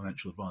local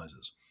financial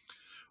advisors.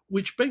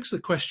 Which begs the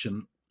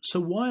question, so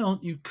why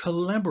aren't you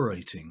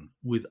collaborating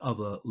with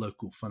other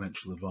local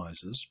financial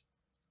advisors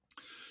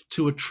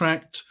to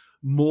attract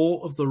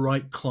more of the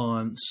right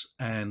clients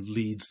and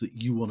leads that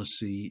you want to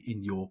see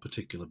in your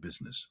particular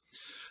business?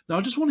 Now,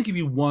 I just want to give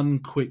you one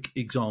quick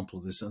example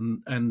of this,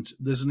 and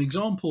there's an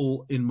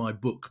example in my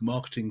book,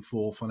 Marketing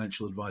for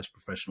Financial Advice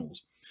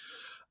Professionals,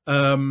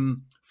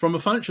 from a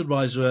financial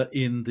advisor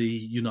in the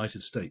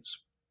United States.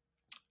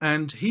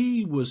 And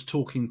he was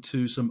talking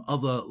to some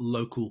other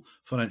local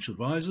financial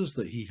advisors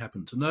that he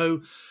happened to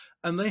know,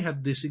 and they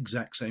had this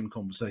exact same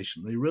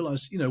conversation. They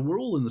realized, we're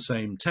all in the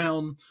same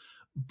town,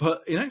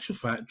 but in actual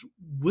fact,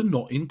 we're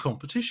not in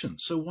competition.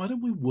 So why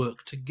don't we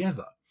work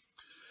together?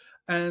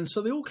 And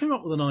so they all came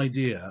up with an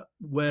idea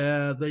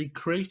where they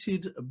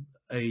created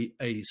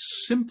a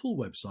simple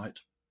website,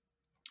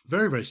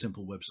 very, very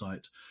simple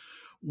website,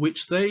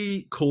 which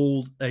they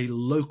called a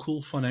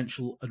local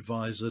financial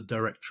advisor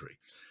directory.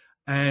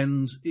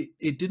 And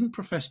it didn't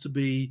profess to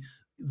be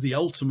the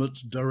ultimate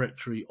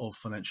directory of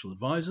financial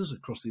advisors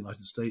across the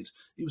United States.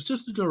 It was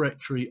just a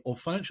directory of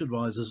financial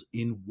advisors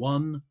in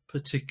one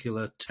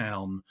particular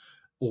town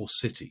or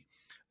city.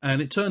 And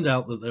it turned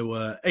out that there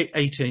were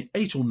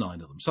eight or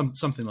nine of them,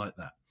 something like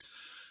that.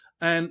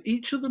 And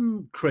each of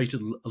them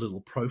created a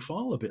little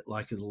profile, a bit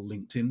like a little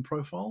LinkedIn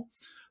profile.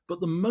 But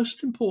the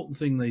most important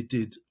thing they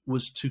did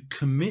was to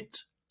commit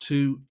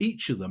to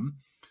each of them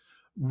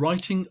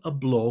writing a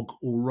blog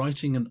or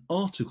writing an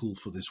article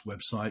for this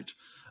website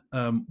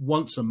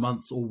once a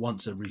month or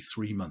once every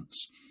 3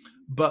 months.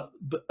 But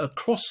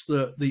across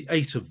the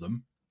eight of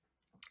them,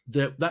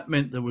 that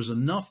meant there was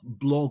enough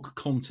blog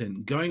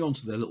content going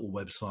onto their little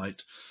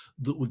website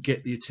that would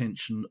get the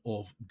attention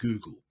of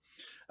Google.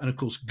 And of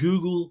course,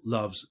 Google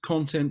loves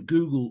content.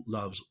 Google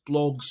loves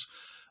blogs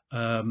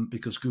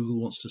because Google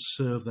wants to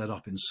serve that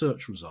up in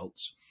search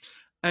results.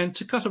 And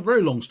to cut a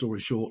very long story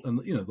short, and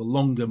the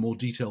longer, more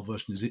detailed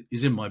version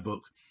is in my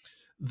book,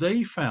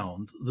 they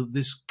found that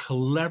this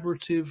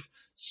collaborative,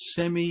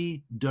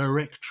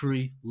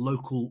 semi-directory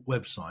local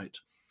website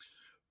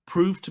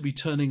proved to be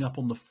turning up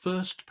on the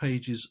first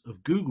pages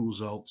of Google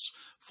results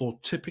for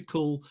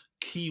typical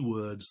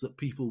keywords that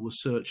people were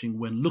searching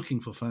when looking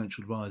for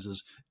financial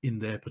advisors in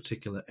their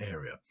particular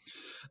area.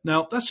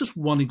 Now, that's just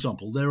one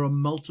example. There are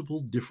multiple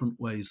different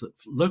ways that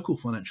local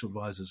financial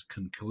advisors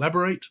can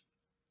collaborate.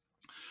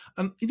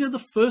 And the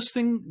first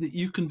thing that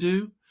you can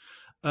do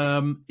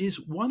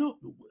is, why not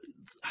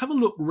have a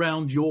look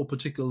around your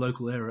particular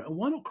local area, and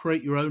why not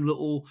create your own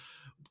little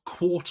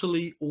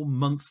quarterly or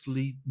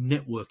monthly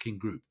networking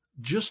group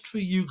just for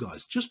you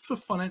guys, just for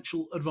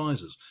financial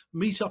advisors.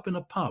 Meet up in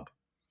a pub.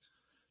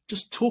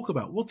 Just talk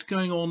about what's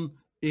going on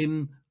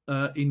in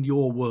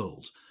your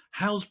world.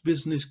 How's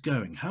business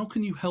going? How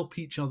can you help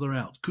each other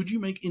out? Could you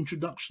make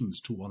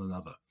introductions to one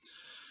another?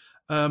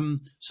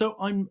 So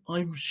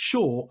I'm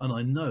sure, and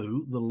I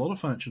know that a lot of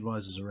financial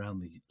advisors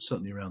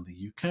certainly around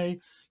the UK,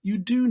 you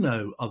do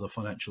know other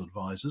financial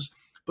advisors,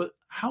 but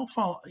how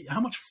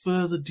much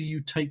further do you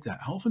take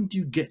that? How often do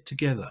you get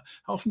together?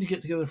 How often do you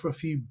get together for a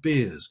few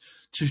beers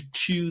to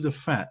chew the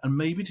fat and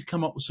maybe to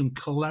come up with some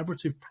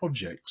collaborative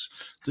projects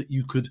that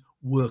you could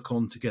work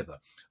on together?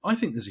 I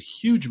think there's a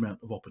huge amount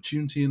of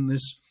opportunity in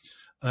this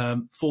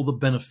for the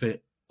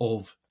benefit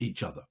of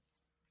each other.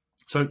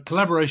 So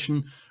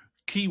collaboration,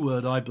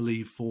 keyword, I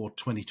believe, for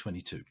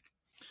 2022.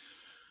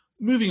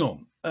 Moving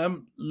on,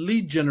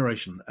 lead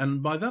generation.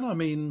 And by that, I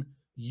mean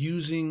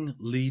using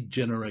lead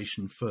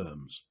generation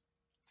firms.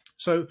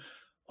 So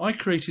I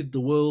created the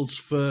world's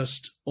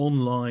first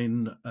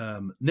online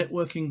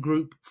networking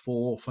group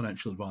for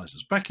financial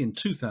advisors. Back in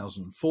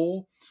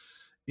 2004,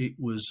 it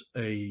was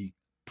a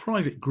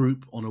private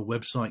group on a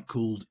website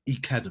called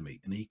Ecademy.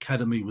 And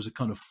Ecademy was a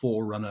kind of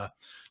forerunner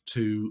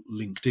to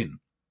LinkedIn.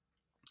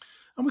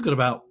 And we got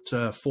about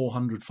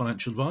 400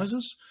 financial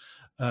advisors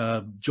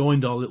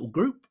joined our little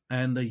group,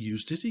 and they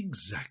used it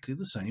exactly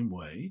the same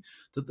way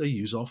that they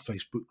use our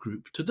Facebook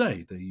group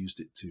today. They used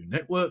it to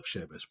network,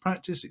 share best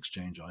practice,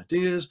 exchange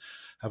ideas,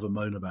 have a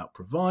moan about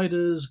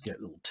providers, get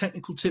little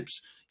technical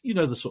tips,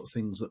 the sort of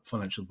things that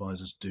financial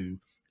advisors do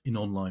in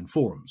online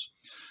forums.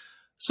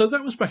 So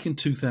that was back in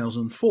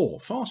 2004.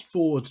 Fast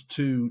forward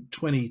to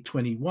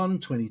 2021,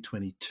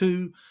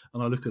 2022,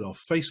 and I look at our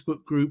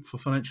Facebook group for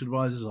financial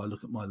advisors. I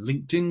look at my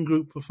LinkedIn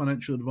group for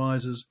financial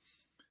advisors.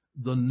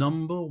 The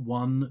number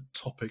one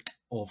topic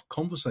of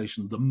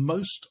conversation, the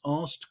most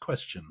asked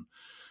question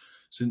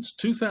since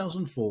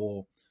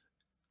 2004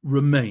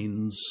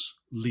 remains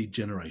lead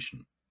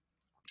generation.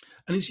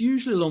 And it's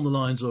usually along the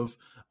lines of,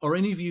 are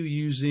any of you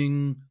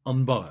using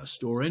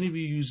Unbiased, or any of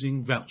you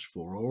using Vouch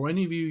For, or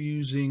any of you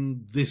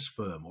using this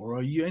firm, or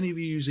are any of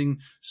you using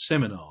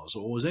seminars,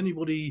 or is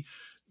anybody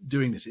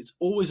doing this? It's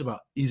always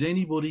about, is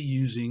anybody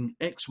using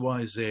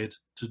XYZ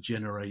to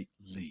generate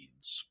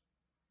leads?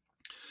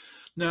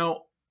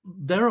 Now,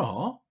 there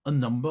are a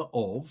number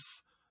of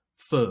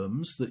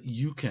firms that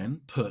you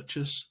can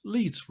purchase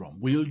leads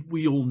from.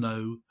 We all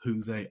know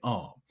who they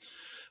are.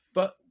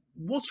 But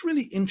what's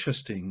really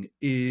interesting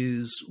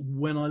is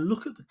when I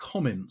look at the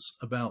comments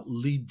about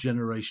lead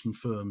generation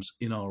firms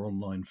in our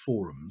online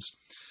forums,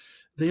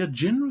 they are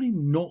generally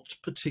not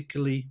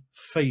particularly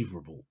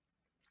favorable.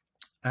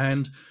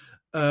 And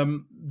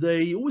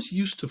they always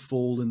used to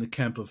fall in the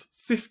camp of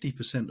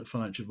 50% of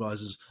financial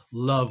advisors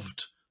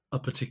loved a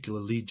particular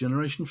lead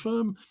generation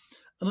firm,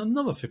 and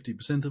another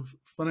 50% of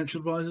financial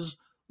advisors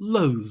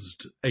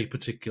loathed a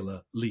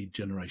particular lead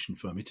generation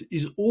firm. It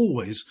is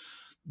always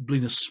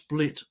been a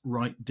split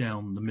right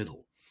down the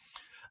middle.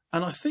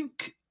 And I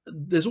think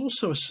there's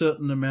also a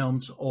certain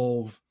amount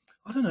of,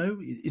 I don't know,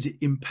 is it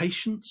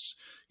impatience?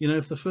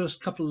 If the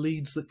first couple of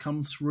leads that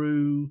come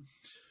through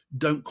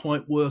don't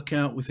quite work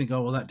out, we think,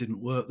 oh, well, that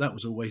didn't work. That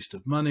was a waste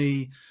of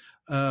money.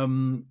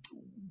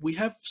 We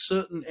have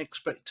certain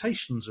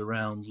expectations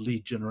around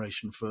lead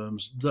generation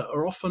firms that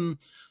are often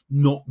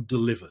not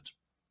delivered.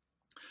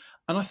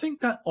 And I think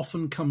that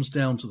often comes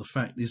down to the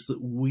fact is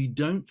that we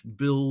don't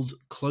build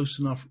close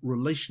enough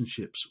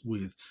relationships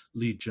with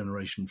lead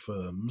generation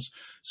firms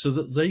so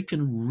that they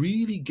can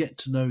really get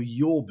to know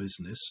your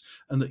business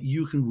and that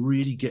you can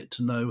really get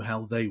to know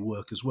how they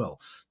work as well.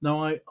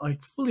 Now, I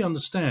fully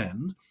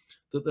understand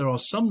that there are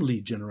some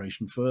lead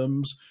generation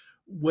firms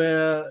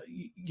where,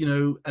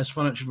 as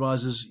financial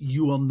advisors,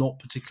 you are not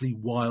particularly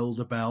wild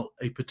about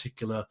a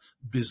particular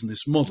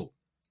business model.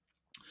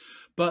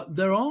 But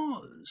there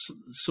are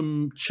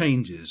some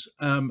changes,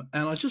 and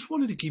I just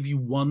wanted to give you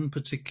one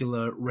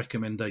particular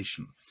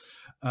recommendation.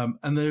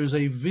 And there is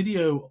a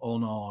video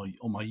on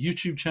my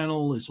YouTube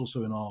channel. It's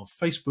also in our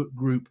Facebook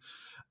group,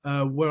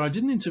 where I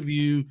did an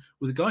interview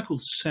with a guy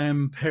called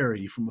Sam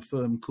Perry from a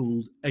firm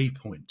called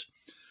A-Point.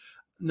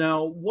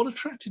 Now, what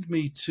attracted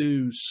me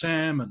to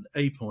Sam and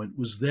A-Point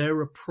was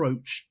their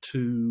approach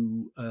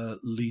to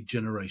lead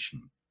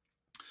generation.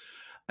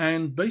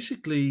 And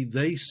basically,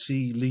 they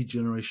see lead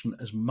generation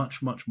as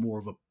much, much more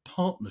of a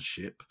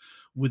partnership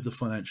with the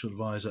financial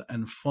advisor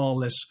and far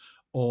less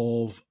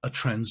of a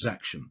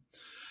transaction.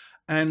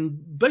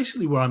 And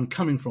basically, where I'm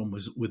coming from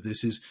with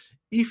this is,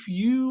 if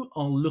you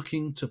are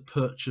looking to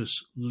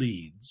purchase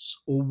leads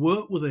or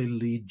work with a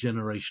lead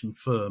generation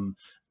firm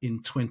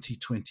in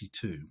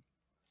 2022,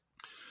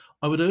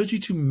 I would urge you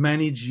to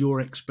manage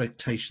your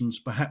expectations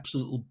perhaps a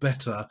little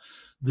better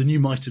than you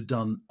might have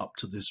done up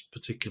to this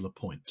particular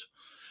point.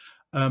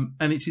 And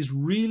it is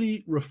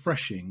really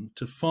refreshing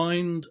to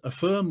find a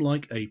firm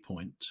like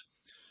A-Point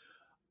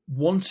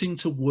wanting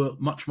to work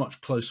much, much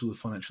closer with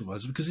financial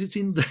advisors, because it's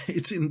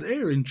in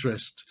their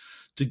interest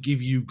to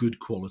give you good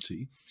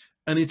quality,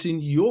 and it's in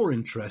your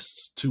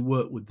interests to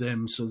work with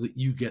them so that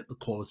you get the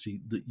quality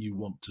that you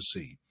want to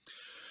see.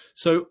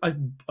 So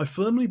I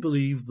firmly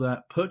believe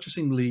that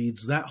purchasing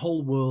leads, that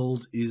whole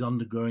world is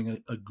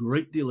undergoing a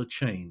great deal of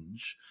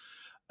change.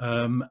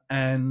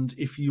 And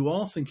if you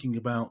are thinking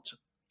about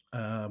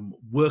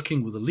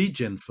working with a lead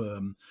gen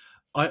firm,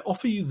 I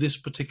offer you this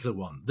particular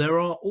one. There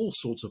are all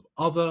sorts of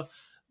other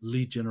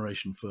lead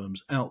generation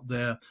firms out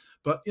there,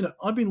 but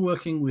I've been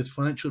working with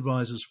financial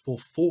advisors for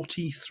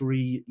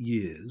 43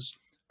 years,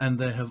 and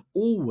there have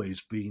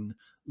always been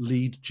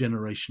lead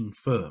generation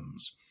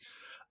firms.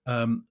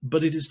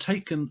 But it has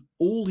taken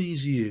all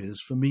these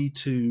years for me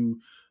to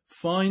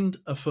find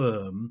a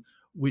firm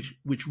which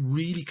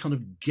really kind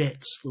of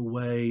gets the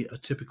way a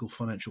typical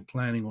financial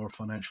planning or a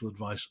financial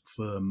advice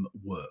firm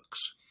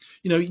works.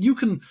 You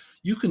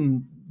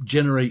can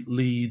generate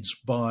leads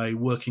by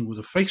working with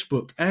a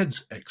Facebook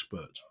ads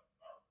expert.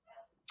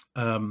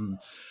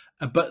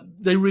 But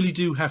they really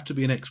do have to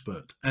be an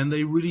expert, and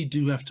they really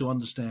do have to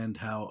understand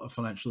how a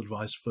financial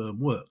advice firm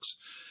works.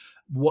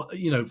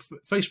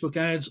 Facebook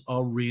ads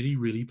are really,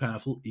 really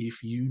powerful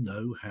if you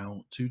know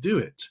how to do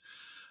it.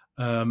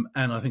 And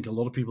I think a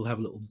lot of people have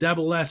a little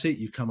dabble at it.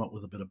 You come up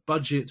with a bit of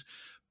budget,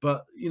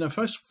 but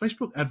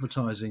Facebook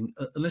advertising,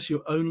 unless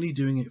you're only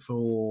doing it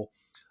for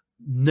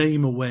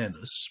name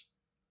awareness,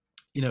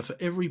 for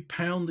every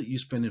 £1 that you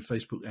spend in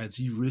Facebook ads,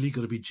 you've really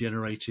got to be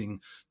generating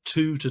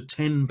 £2 to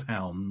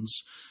 £10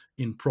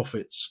 in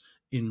profits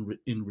in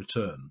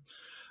return.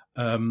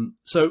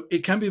 So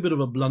it can be a bit of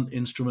a blunt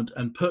instrument,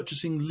 and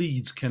purchasing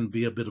leads can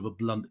be a bit of a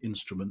blunt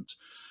instrument.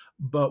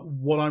 But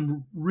what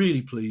I'm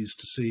really pleased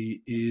to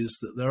see is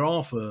that there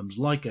are firms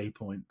like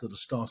A-Point that are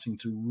starting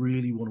to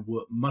really want to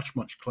work much,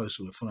 much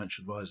closer with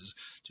financial advisors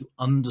to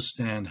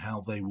understand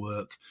how they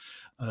work,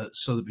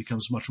 so that it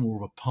becomes much more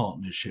of a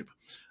partnership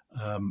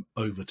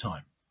over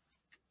time.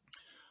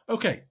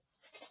 Okay.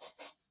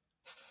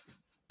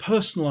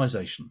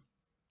 Personalization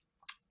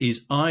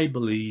is, I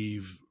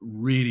believe,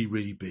 really,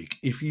 really big.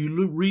 If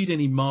you read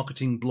any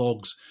marketing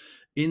blogs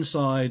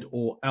inside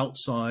or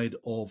outside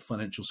of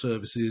financial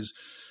services,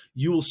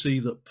 you will see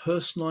that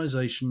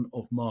personalization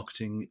of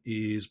marketing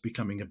is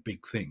becoming a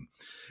big thing.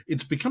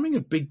 It's becoming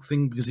a big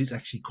thing because it's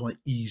actually quite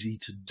easy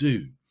to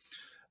do.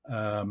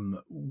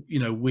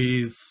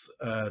 With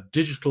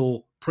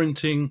digital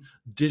printing,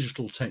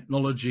 digital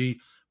technology,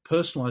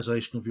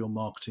 personalization of your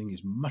marketing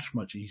is much,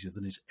 much easier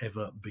than it's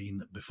ever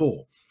been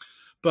before.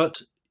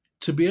 But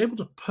to be able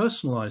to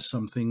personalize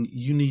something,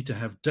 you need to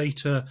have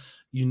data,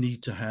 you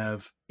need to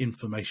have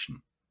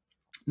information.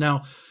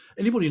 Now,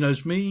 anybody who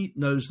knows me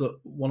knows that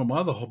one of my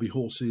other hobby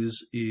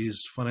horses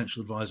is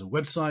financial advisor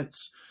websites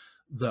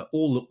that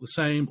all look the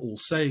same, all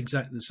say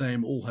exactly the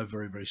same, all have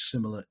very, very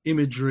similar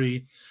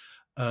imagery.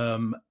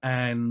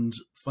 And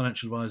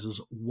financial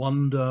advisors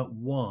wonder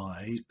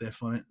why their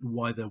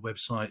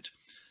website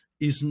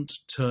isn't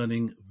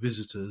turning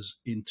visitors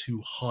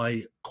into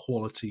high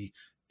quality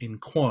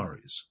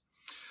inquiries.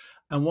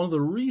 And one of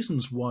the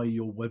reasons why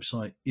your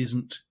website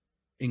isn't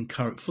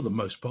encouraged, for the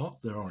most part,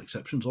 there are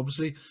exceptions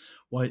obviously,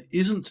 why it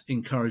isn't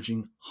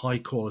encouraging high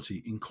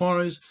quality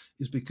inquiries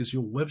is because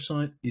your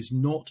website is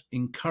not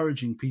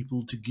encouraging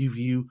people to give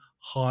you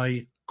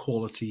high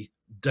quality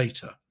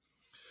data.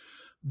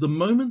 The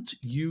moment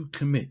you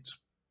commit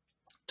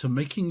to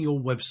making your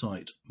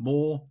website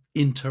more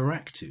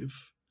interactive,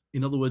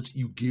 in other words,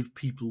 you give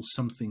people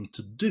something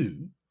to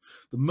do,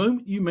 the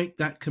moment you make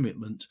that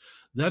commitment,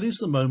 that is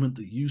the moment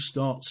that you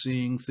start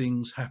seeing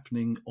things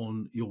happening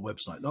on your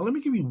website. Now, let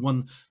me give you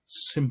one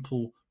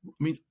simple,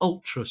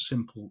 ultra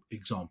simple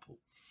example.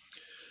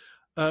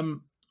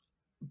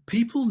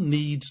 People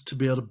need to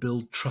be able to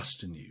build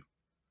trust in you.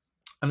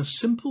 And a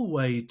simple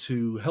way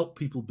to help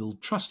people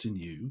build trust in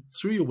you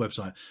through your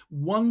website,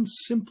 one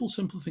simple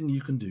thing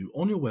you can do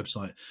on your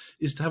website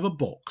is to have a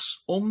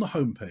box on the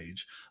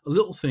homepage, a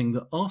little thing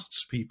that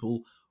asks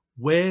people,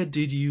 where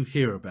did you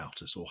hear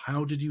about us, or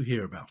how did you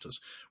hear about us,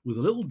 with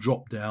a little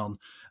drop down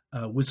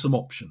with some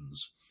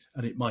options.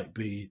 And it might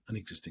be an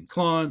existing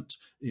client,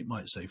 it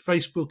might say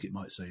Facebook, it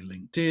might say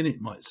LinkedIn,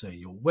 it might say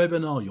your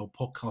webinar, your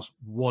podcast,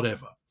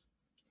 whatever.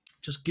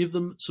 Just give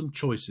them some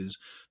choices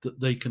that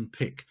they can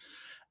pick.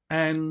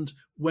 And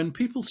when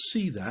people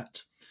see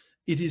that,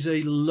 it is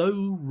a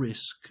low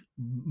risk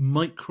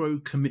micro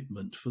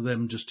commitment for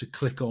them just to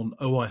click on,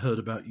 oh, I heard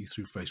about you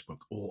through Facebook,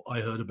 or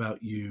I heard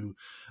about you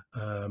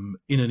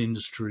in an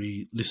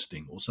industry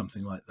listing or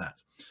something like that.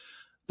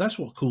 That's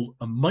what's called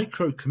a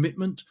micro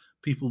commitment.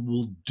 People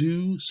will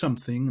do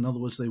something. In other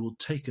words, they will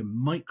take a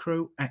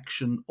micro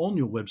action on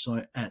your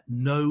website at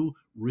no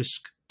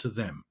risk to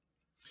them.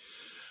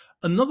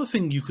 Another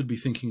thing you could be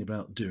thinking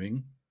about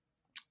doing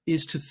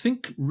is to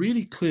think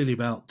really clearly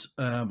about,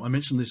 I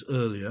mentioned this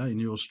earlier in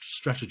your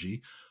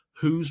strategy,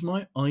 who's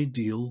my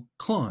ideal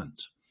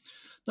client?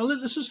 Now,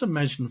 let's just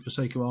imagine, for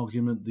sake of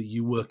argument, that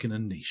you work in a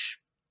niche.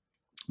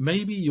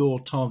 Maybe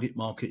your target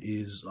market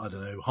is, I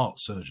don't know, heart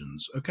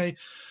surgeons, okay?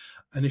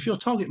 And if your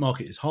target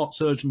market is heart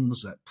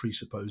surgeons, that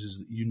presupposes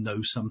that you know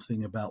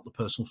something about the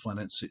personal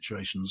finance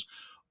situations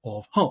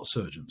of heart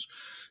surgeons.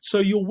 So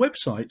your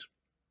website,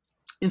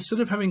 instead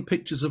of having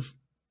pictures of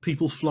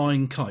people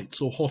flying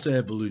kites or hot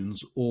air balloons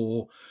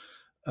or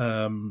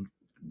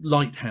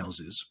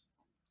lighthouses,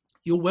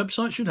 your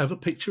website should have a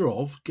picture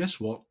of, guess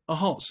what, a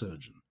heart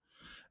surgeon.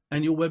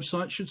 And your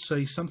website should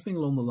say something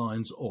along the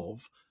lines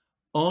of,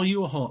 are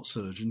you a heart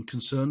surgeon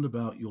concerned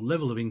about your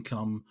level of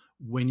income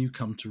when you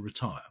come to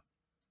retire?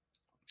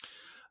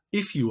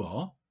 If you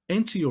are,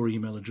 enter your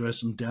email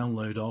address and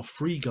download our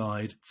free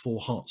guide for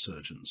heart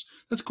surgeons.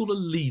 That's called a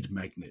lead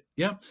magnet.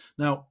 Yeah.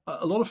 Now,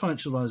 a lot of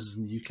financial advisors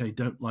in the UK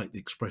don't like the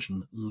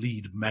expression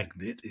lead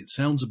magnet. It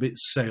sounds a bit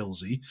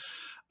salesy,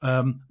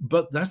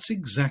 but that's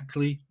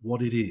exactly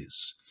what it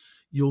is.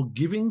 You're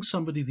giving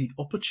somebody the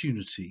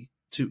opportunity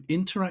to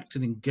interact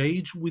and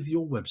engage with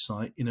your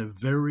website in a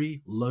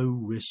very low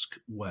risk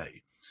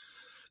way.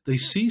 They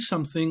see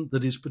something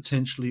that is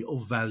potentially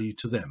of value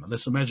to them. And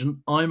let's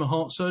imagine I'm a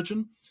heart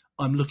surgeon.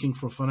 I'm looking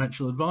for a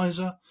financial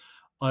advisor.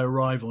 I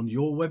arrive on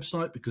your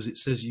website because it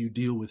says you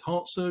deal with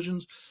heart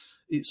surgeons.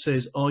 It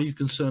says, are you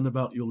concerned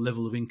about your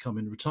level of income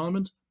in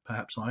retirement?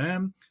 Perhaps I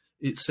am.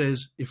 It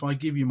says, if I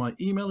give you my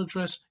email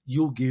address,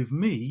 you'll give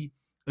me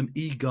an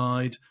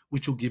e-guide,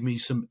 which will give me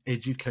some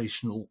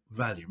educational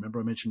value. Remember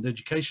I mentioned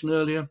education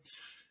earlier?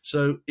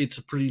 So it's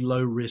a pretty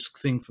low risk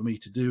thing for me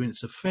to do, and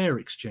it's a fair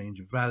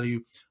exchange of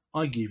value.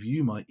 I give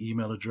you my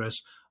email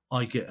address,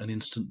 I get an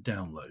instant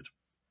download.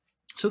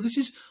 So this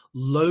is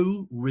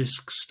low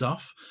risk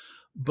stuff,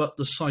 but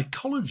the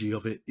psychology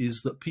of it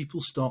is that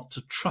people start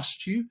to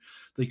trust you.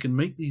 They can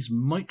make these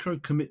micro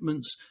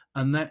commitments,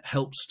 and that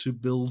helps to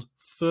build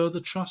further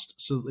trust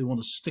so that they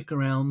want to stick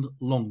around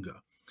longer.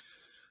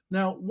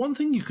 Now, one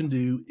thing you can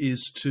do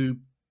is to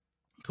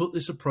put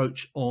this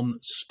approach on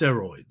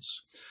steroids.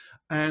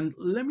 And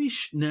let me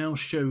now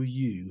show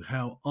you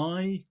how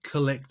I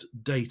collect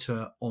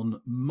data on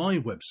my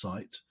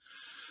website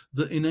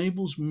that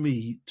enables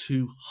me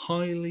to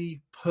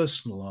highly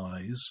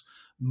personalize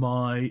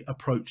my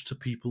approach to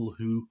people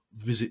who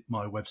visit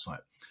my website.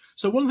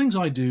 So one of the things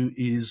I do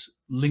is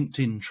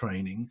LinkedIn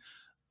training,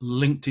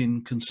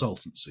 LinkedIn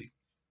consultancy.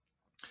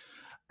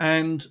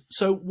 And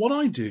so what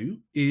I do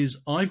is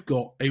I've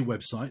got a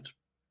website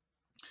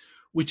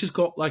which has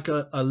got like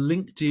a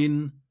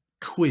LinkedIn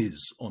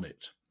quiz on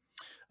it.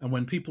 And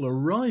when people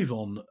arrive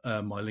on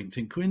my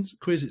LinkedIn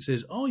quiz, it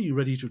says, are you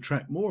ready to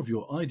attract more of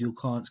your ideal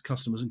clients,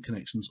 customers, and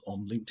connections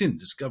on LinkedIn?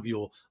 Discover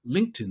your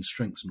LinkedIn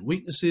strengths and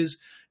weaknesses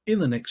in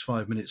the next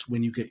 5 minutes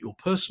when you get your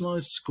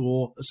personalized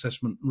score,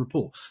 assessment, and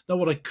report. Now,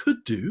 what I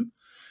could do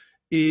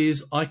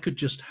is I could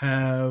just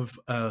have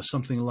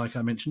something like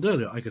I mentioned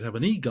earlier. I could have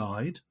an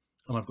e-guide,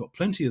 and I've got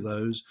plenty of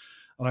those.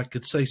 And I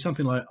could say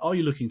something like, are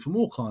you looking for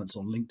more clients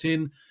on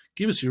LinkedIn?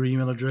 Give us your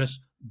email address,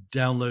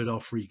 download our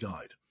free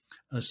guide.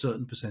 And a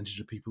certain percentage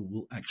of people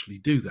will actually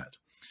do that.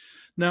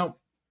 Now,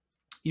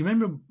 you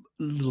remember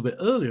a little bit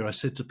earlier, I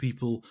said to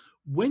people,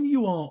 when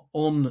you are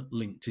on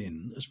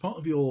LinkedIn, as part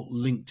of your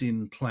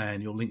LinkedIn plan,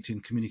 your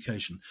LinkedIn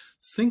communication,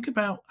 think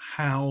about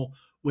how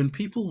when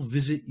people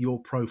visit your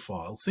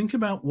profile, think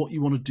about what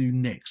you want to do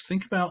next.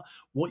 Think about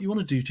what you want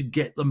to do to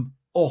get them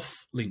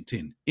off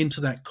LinkedIn into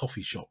that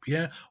coffee shop,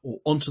 or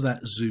onto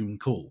that Zoom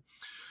call.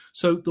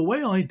 So the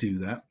way I do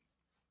that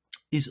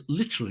is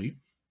literally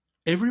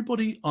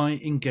everybody I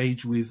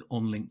engage with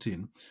on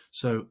LinkedIn.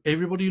 So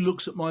everybody who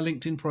looks at my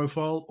LinkedIn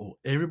profile or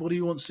everybody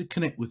who wants to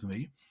connect with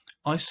me,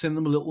 I send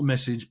them a little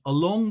message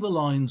along the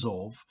lines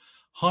of,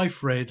 hi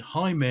Fred,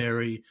 hi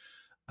Mary,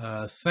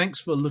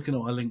 thanks for looking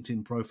at my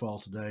LinkedIn profile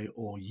today,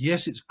 or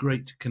yes, it's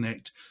great to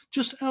connect.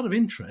 Just out of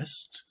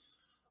interest,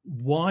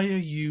 why are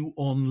you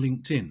on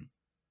LinkedIn?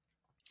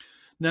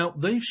 Now,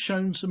 they've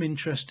shown some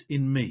interest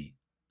in me.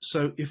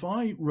 So if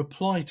I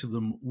reply to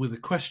them with a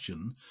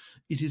question,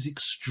 it is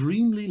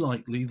extremely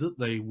likely that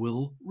they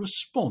will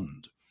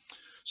respond.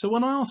 So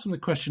when I ask them the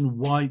question,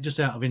 why, just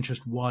out of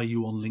interest, why are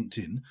you on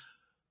LinkedIn?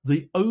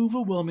 The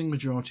overwhelming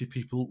majority of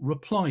people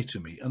reply to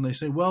me and they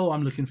say, well,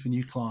 I'm looking for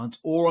new clients,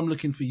 or I'm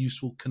looking for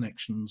useful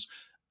connections,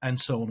 and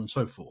so on and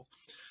so forth.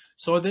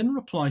 So I then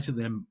reply to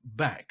them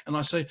back and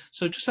I say,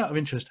 so just out of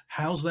interest,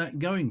 how's that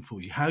going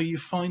for you? How are you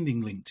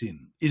finding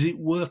LinkedIn? Is it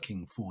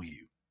working for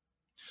you?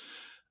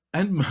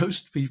 And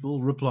most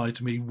people reply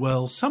to me,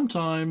 well,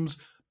 sometimes,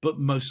 but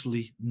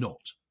mostly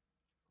not.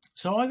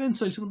 So I then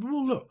say to them,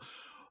 well, look,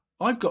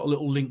 I've got a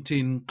little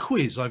LinkedIn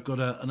quiz. I've got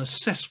an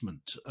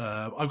assessment.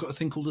 I've got a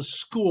thing called a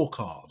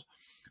scorecard,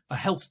 a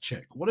health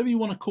check, whatever you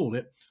want to call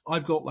it.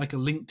 I've got like a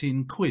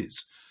LinkedIn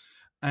quiz.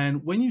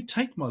 And when you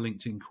take my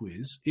LinkedIn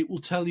quiz, it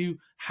will tell you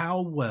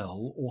how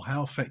well or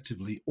how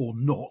effectively or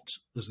not,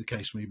 as the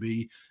case may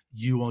be,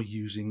 you are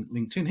using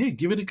LinkedIn. Here,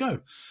 give it a go.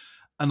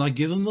 And I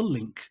give them the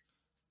link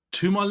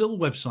to my little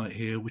website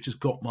here, which has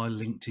got my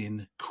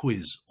LinkedIn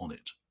quiz on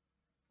it.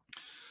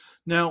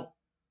 Now,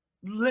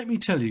 let me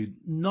tell you,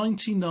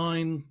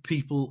 99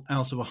 people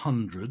out of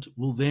 100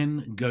 will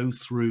then go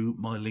through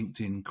my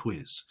LinkedIn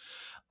quiz.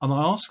 And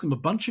I ask them a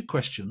bunch of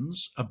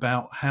questions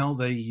about how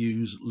they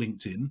use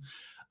LinkedIn.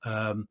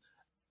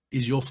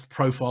 Is your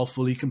profile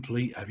fully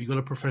complete? Have you got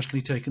a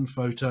professionally taken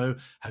photo?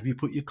 Have you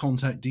put your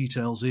contact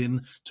details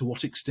in? To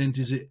what extent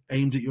is it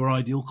aimed at your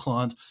ideal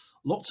client?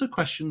 Lots of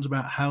questions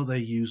about how they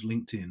use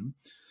LinkedIn.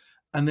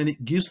 And then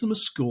it gives them a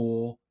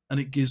score and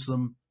it gives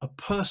them a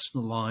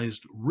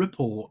personalized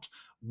report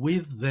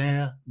with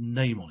their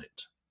name on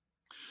it.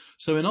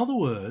 So in other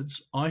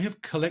words, I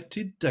have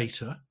collected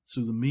data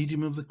through the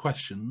medium of the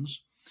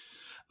questions,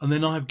 and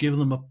then I've given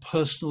them a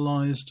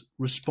personalized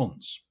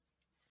response.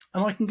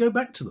 And I can go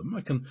back to them.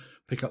 I can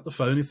pick up the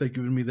phone if they've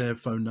given me their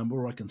phone number,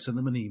 or I can send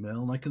them an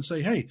email and I can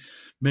say, hey,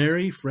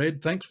 Mary,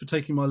 Fred, thanks for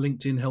taking my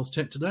LinkedIn health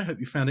check today. I hope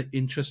you found it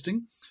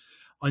interesting.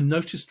 I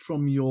noticed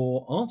from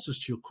your answers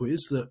to your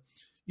quiz that,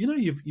 you know,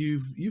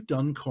 you've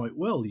done quite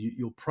well.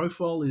 Your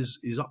profile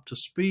is up to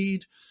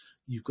speed.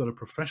 You've got a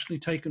professionally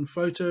taken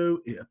photo.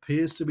 It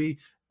appears to be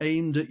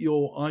aimed at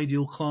your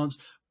ideal clients.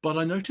 But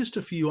I noticed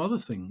a few other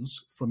things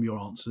from your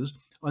answers.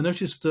 I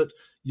noticed that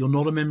you're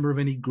not a member of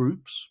any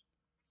groups.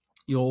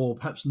 You're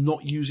perhaps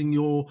not using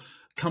your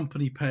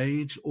company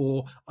page,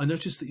 or I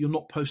noticed that you're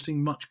not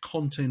posting much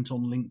content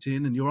on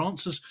LinkedIn, and your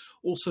answers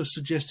also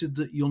suggested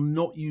that you're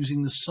not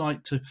using the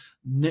site to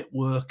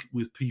network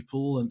with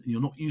people and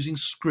you're not using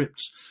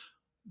scripts.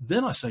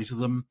 Then I say to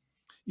them,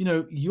 you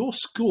know, your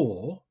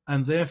score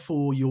and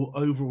therefore your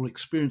overall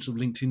experience of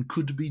LinkedIn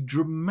could be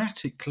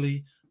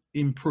dramatically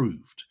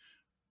improved.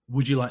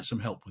 Would you like some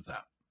help with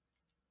that?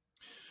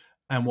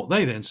 And what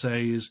they then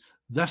say is,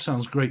 that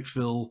sounds great,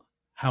 Phil.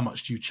 How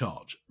much do you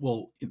charge?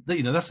 Well,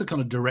 you know, that's the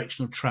kind of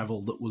direction of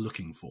travel that we're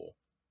looking for.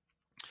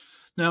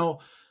 Now,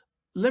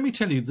 let me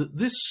tell you that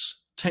this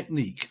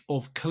technique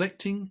of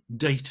collecting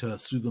data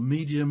through the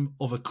medium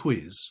of a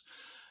quiz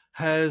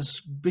has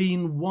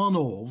been one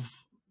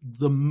of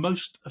the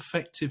most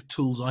effective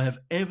tools I have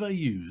ever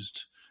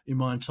used in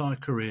my entire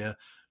career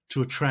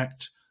to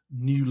attract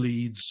new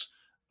leads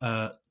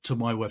to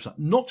my website.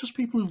 Not just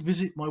people who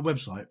visit my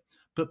website,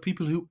 but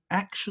people who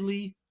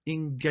actually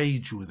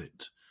engage with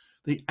it.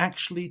 They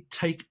actually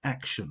take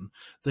action.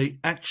 They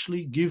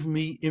actually give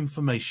me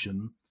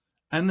information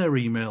and their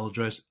email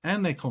address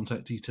and their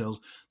contact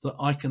details that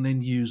I can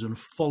then use and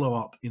follow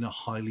up in a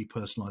highly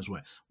personalized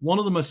way. One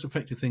of the most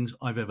effective things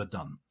I've ever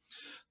done.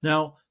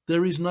 Now,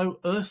 there is no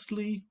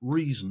earthly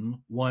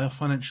reason why a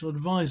financial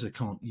advisor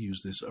can't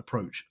use this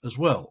approach as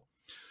well.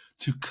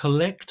 to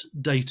collect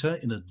data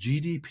in a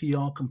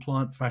GDPR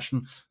compliant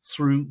fashion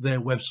through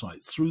their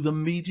website, through the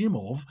medium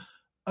of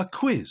a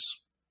quiz.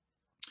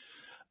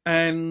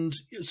 And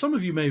some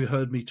of you may have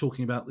heard me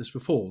talking about this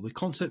before, the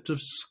concept of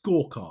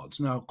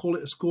scorecards. Now, call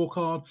it a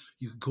scorecard,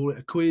 you can call it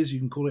a quiz, you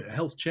can call it a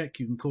health check,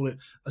 you can call it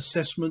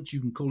assessment, you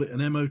can call it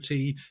an MOT.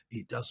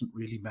 It doesn't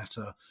really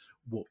matter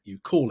what you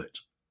call it.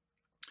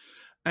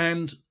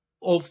 And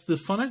of the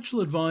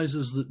financial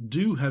advisors that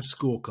do have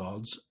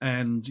scorecards,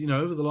 and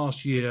over the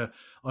last year,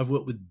 I've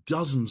worked with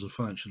dozens of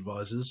financial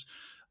advisors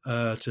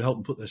to help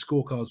them put their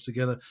scorecards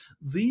together.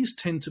 These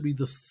tend to be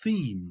the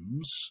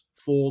themes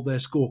for their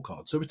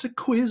scorecard. So it's a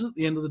quiz at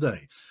the end of the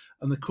day.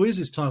 And the quiz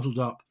is titled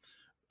up,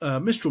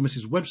 Mr. or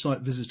Mrs.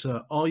 Website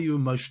Visitor, are you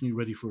emotionally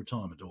ready for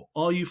retirement? Or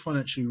are you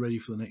financially ready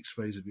for the next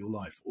phase of your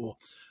life? Or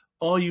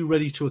are you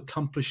ready to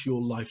accomplish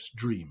your life's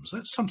dreams?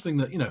 That's something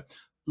that,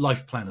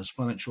 life planners,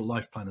 financial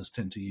life planners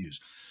tend to use.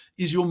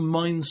 Is your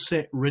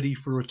mindset ready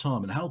for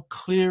retirement? How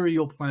clear are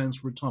your plans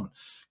for retirement?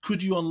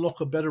 Could you unlock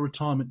a better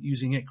retirement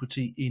using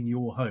equity in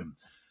your home?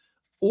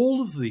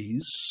 All of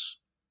these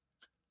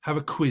have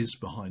a quiz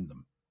behind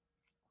them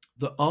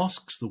that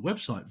asks the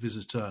website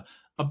visitor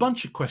a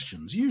bunch of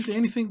questions, usually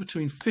anything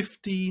between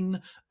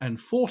 15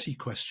 and 40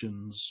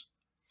 questions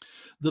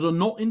that are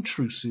not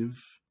intrusive.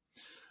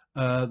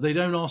 They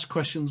don't ask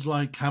questions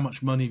like how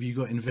much money have you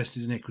got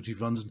invested in equity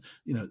funds?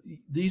 And,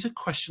 these are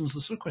questions,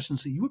 the sort of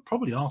questions that you would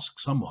probably ask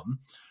someone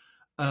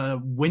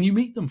when you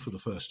meet them for the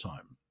first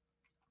time.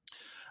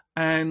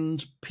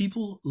 And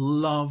people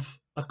love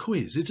a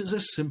quiz. It is a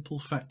simple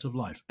fact of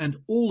life. And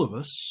all of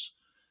us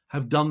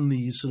have done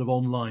these sort of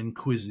online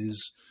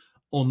quizzes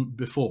on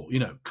before.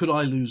 Could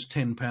I lose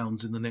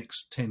 £10 in the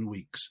next 10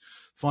 weeks?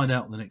 Find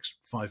out in the next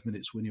 5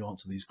 minutes when you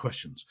answer these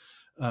questions.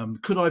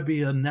 Could I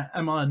be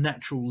am I a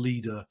natural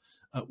leader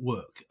at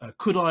work?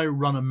 Could I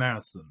run a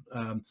marathon?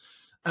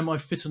 Am I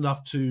fit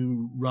enough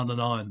to run an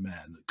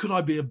Ironman? Could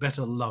I be a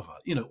better lover?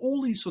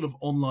 All these sort of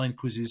online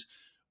quizzes,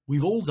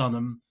 we've all done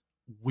them.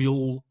 We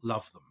all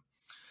love them.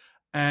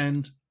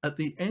 And at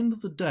the end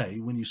of the day,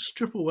 when you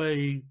strip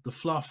away the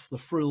fluff, the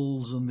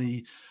frills, and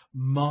the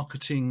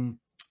marketing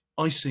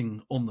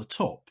icing on the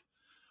top,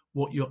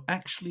 what you're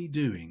actually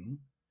doing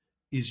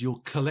is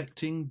you're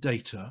collecting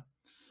data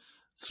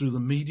through the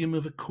medium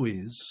of a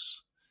quiz,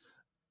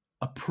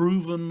 a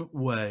proven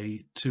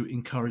way to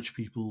encourage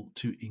people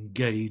to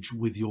engage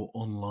with your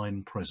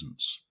online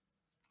presence.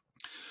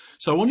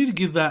 So I want you to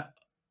give that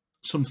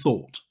some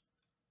thought.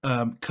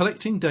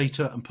 Collecting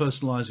data and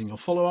personalizing your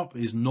follow-up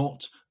is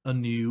not a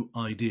new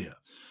idea.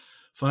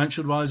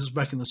 Financial advisors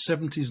back in the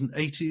 70s and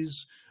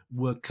 80s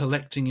were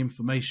collecting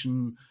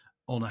information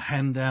on a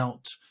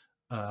handout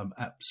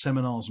at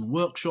seminars and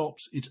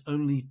workshops. It's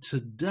only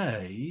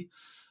today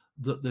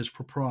that there's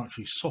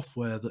proprietary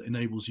software that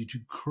enables you to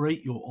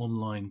create your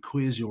online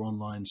quiz, your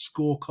online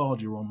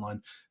scorecard, your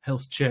online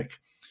health check,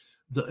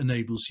 that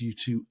enables you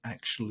to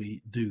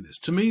actually do this.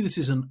 To me, this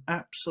is an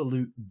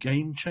absolute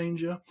game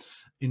changer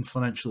in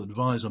financial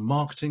advisor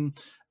marketing,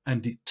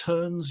 and it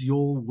turns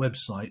your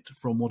website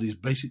from what is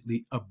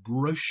basically a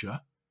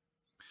brochure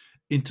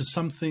into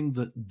something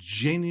that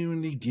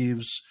genuinely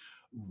gives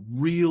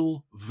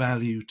real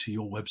value to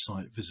your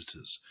website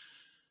visitors.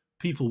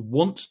 People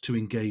want to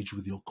engage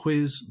with your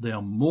quiz. They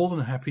are more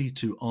than happy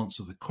to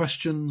answer the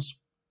questions,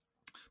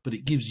 but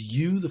it gives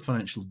you the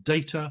financial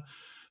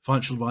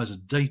advisor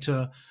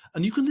data,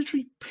 and you can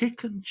literally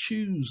pick and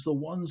choose the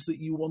ones that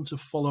you want to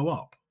follow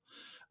up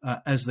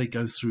as they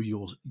go through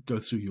your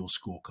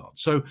scorecard.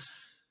 So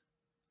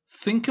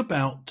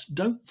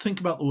don't think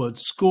about the word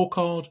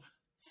scorecard,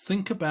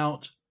 think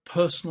about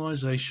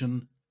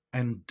personalization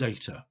and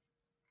data.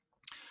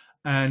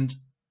 And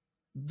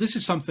this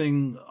is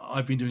something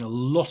I've been doing a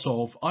lot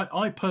of.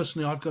 I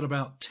personally, I've got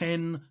about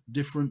 10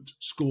 different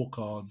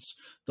scorecards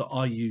that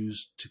I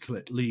use to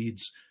collect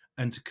leads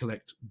and to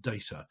collect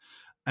data.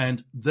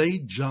 And they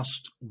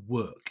just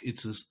work.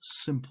 It's as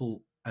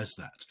simple as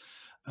that.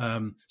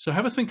 So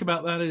have a think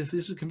about that. If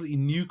this is a completely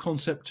new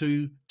concept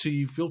to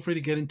you, feel free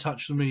to get in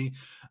touch with me.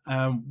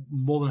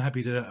 More than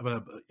happy to have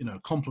a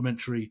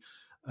complimentary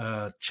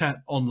chat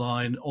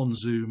online on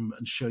Zoom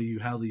and show you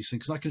how these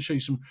things. And I can show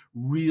you some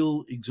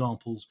real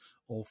examples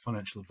of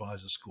financial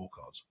advisor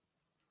scorecards.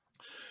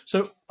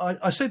 So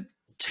I said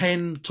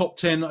top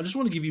 10. I just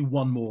want to give you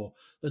one more.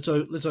 Let's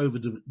over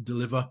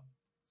deliver.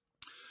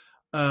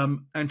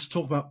 And to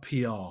talk about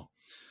PR.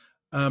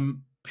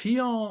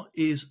 PR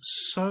is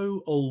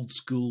so old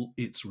school,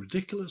 it's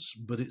ridiculous,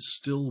 but it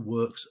still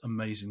works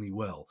amazingly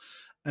well.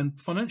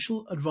 And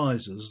financial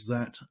advisors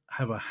that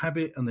have a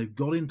habit, and they've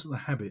got into the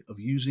habit of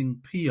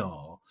using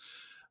PR,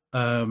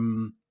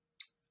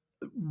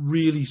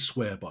 really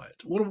swear by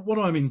it. What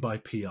do I mean by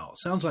PR?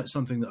 Sounds like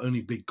something that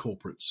only big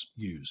corporates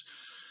use.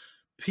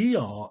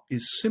 PR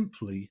is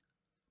simply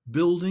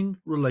building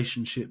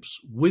relationships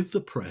with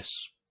the press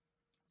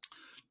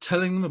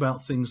telling them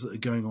about things that are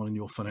going on in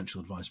your financial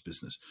advice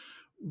business.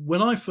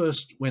 When I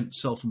first went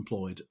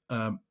self-employed,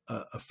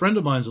 a friend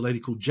of mine is a lady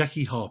called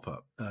Jackie Harper.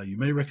 You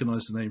may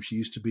recognize the name. She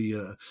used to be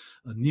a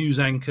news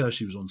anchor.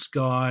 She was on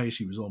Sky.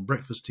 She was on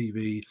Breakfast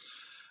TV.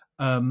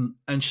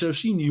 And so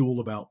she knew all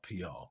about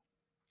PR.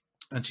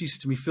 And she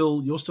said to me,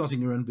 Phil, you're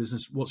starting your own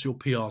business. What's your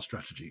PR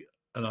strategy?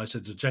 And I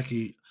said to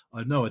Jackie, I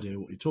have no idea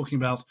what you're talking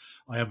about.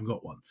 I haven't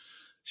got one.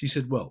 She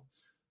said, well,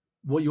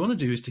 what you want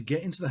to do is to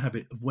get into the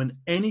habit of when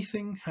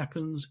anything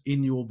happens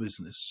in your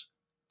business,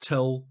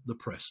 tell the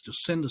press.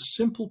 Just send a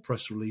simple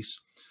press release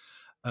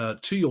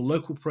to your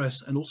local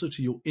press and also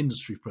to your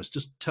industry press.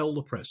 Just tell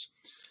the press.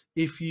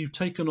 If you've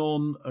taken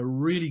on a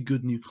really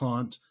good new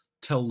client,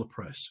 tell the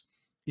press.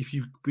 If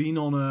you've been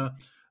on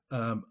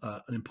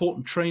an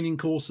important training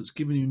course that's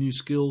given you a new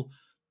skill,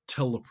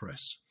 tell the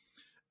press.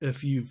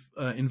 If you've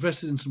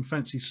invested in some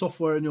fancy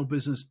software in your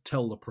business,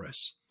 tell the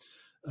press.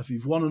 If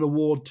you've won an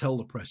award, tell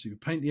the press. If you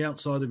paint the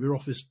outside of your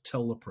office,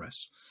 tell the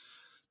press.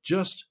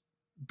 Just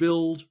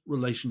build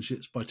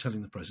relationships by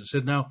telling the press. I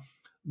said, now,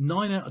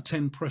 9 out of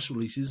 10 press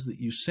releases that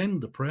you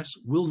send the press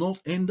will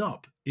not end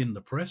up in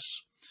the press,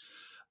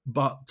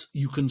 but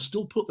you can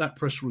still put that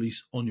press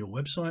release on your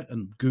website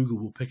and Google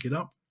will pick it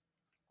up.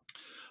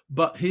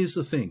 But here's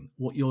the thing.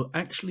 What you're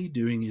actually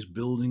doing is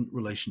building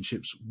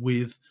relationships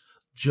with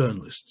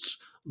journalists,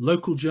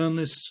 local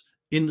journalists,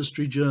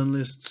 industry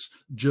journalists,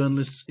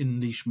 journalists in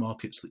niche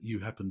markets that you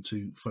happen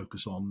to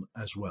focus on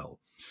as well.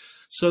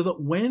 So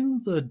that when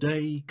the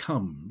day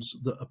comes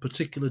that a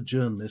particular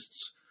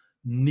journalist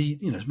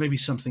need, maybe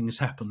something has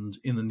happened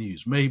in the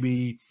news,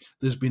 maybe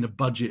there's been a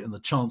budget and the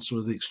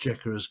Chancellor of the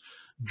Exchequer has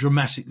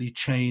dramatically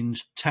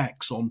changed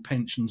tax on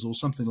pensions or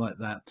something like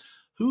that,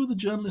 who are the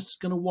journalists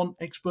going to want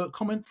expert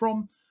comment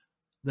from?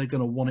 They're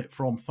going to want it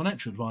from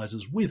financial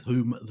advisors with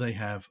whom they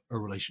have a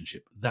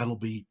relationship. That'll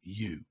be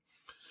you.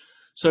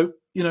 So,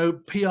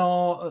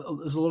 PR,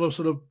 there's a lot of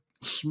sort of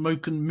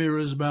smoke and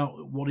mirrors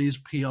about what is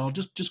PR.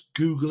 Just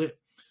Google it.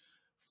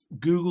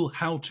 Google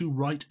how to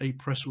write a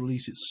press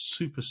release. It's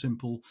super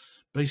simple.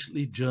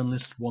 Basically,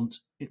 journalists want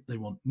it. They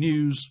want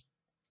news.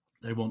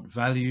 They want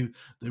value.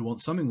 They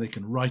want something they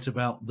can write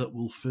about that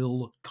will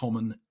fill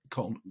column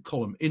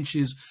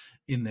inches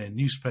in their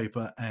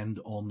newspaper and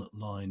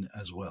online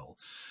as well.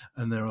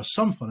 And there are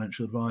some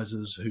financial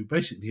advisors who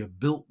basically have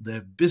built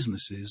their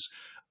businesses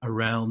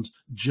around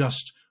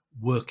just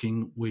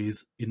working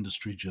with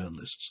industry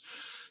journalists.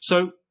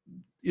 So,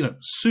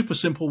 super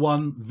simple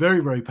one, very,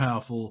 very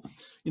powerful.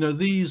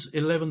 These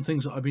 11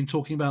 things that I've been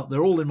talking about,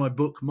 they're all in my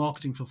book,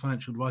 Marketing for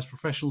Financial Advice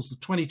Professionals. The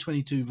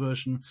 2022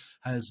 version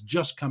has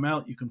just come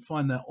out. You can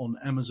find that on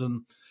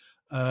Amazon.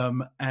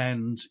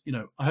 And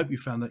I hope you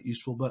found that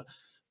useful. But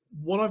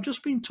what I've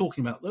just been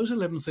talking about, those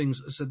 11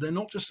 things, I said, they're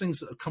not just things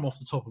that have come off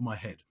the top of my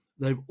head.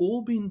 They've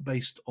all been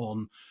based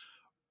on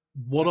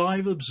what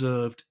I've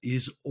observed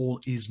is or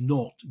is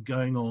not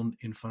going on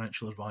in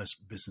financial advice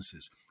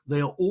businesses.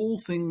 They are all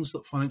things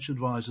that financial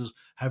advisors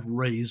have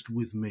raised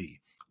with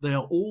me. They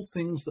are all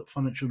things that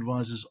financial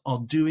advisors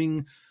are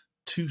doing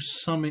to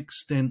some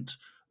extent,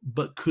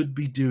 but could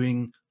be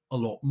doing a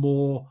lot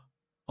more,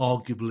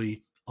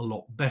 arguably a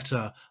lot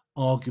better,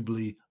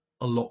 arguably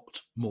a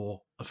lot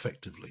more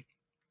effectively.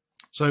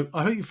 So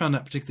I hope you found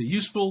that particularly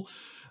useful.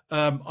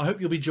 I hope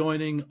you'll be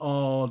joining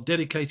our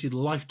dedicated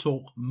Life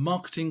Talk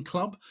Marketing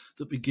Club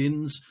that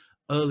begins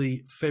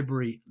early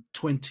February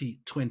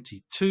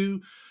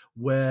 2022,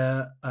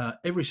 where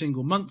every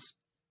single month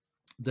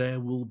there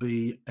will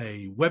be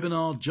a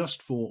webinar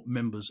just for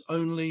members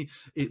only.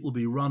 It will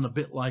be run a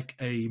bit like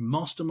a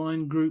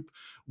mastermind group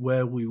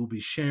where we will be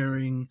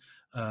sharing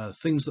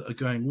things that are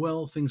going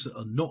well, things that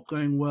are not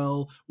going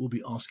well. We'll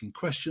be asking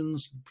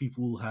questions.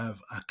 People will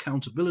have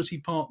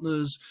accountability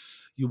partners.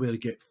 You'll be able to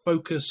get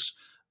focus.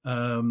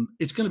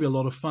 It's going to be a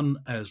lot of fun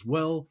as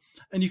well.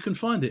 And you can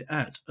find it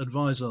at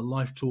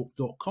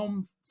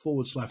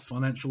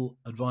advisorlifetalk.com/financial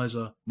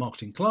advisor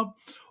marketing club,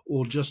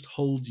 or just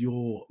hold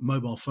your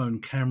mobile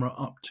phone camera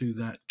up to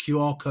that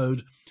QR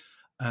code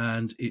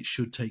and it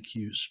should take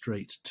you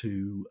straight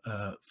to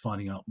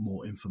finding out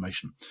more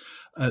information.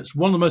 It's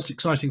one of the most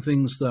exciting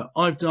things that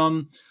I've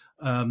done.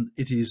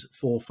 It is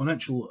for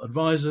financial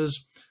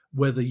advisors,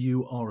 whether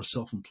you are a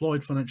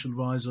self-employed financial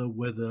advisor,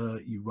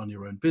 whether you run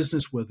your own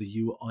business, whether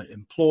you are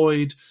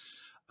employed,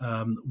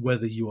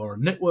 whether you are a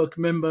network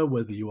member,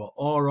 whether you are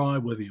RI,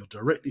 whether you're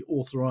directly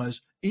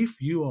authorized.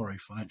 If you are a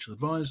financial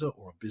advisor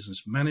or a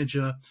business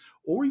manager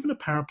or even a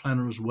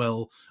paraplanner as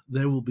well,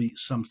 there will be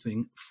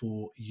something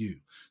for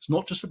you. It's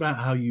not just about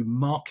how you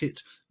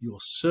market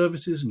your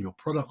services and your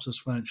products as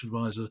financial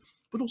advisor,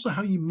 but also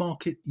how you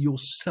market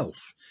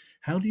yourself.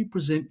 How do you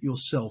present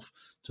yourself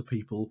to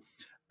people?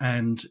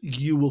 And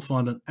you will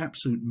find an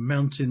absolute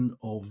mountain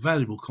of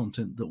valuable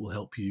content that will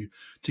help you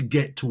to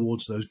get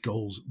towards those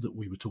goals that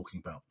we were talking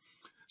about.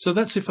 So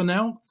that's it for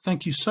now.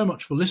 Thank you so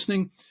much for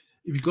listening.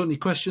 If you've got any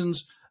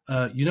questions,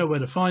 you know where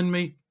to find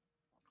me,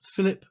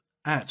 Philip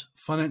at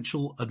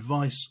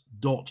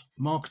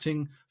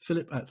financialadvice.marketing,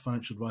 philip at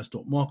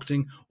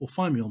financialadvice.marketing, or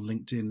find me on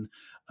LinkedIn,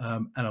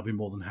 and I'll be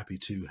more than happy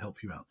to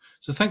help you out.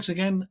 So thanks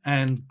again,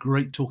 and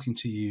great talking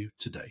to you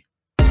today.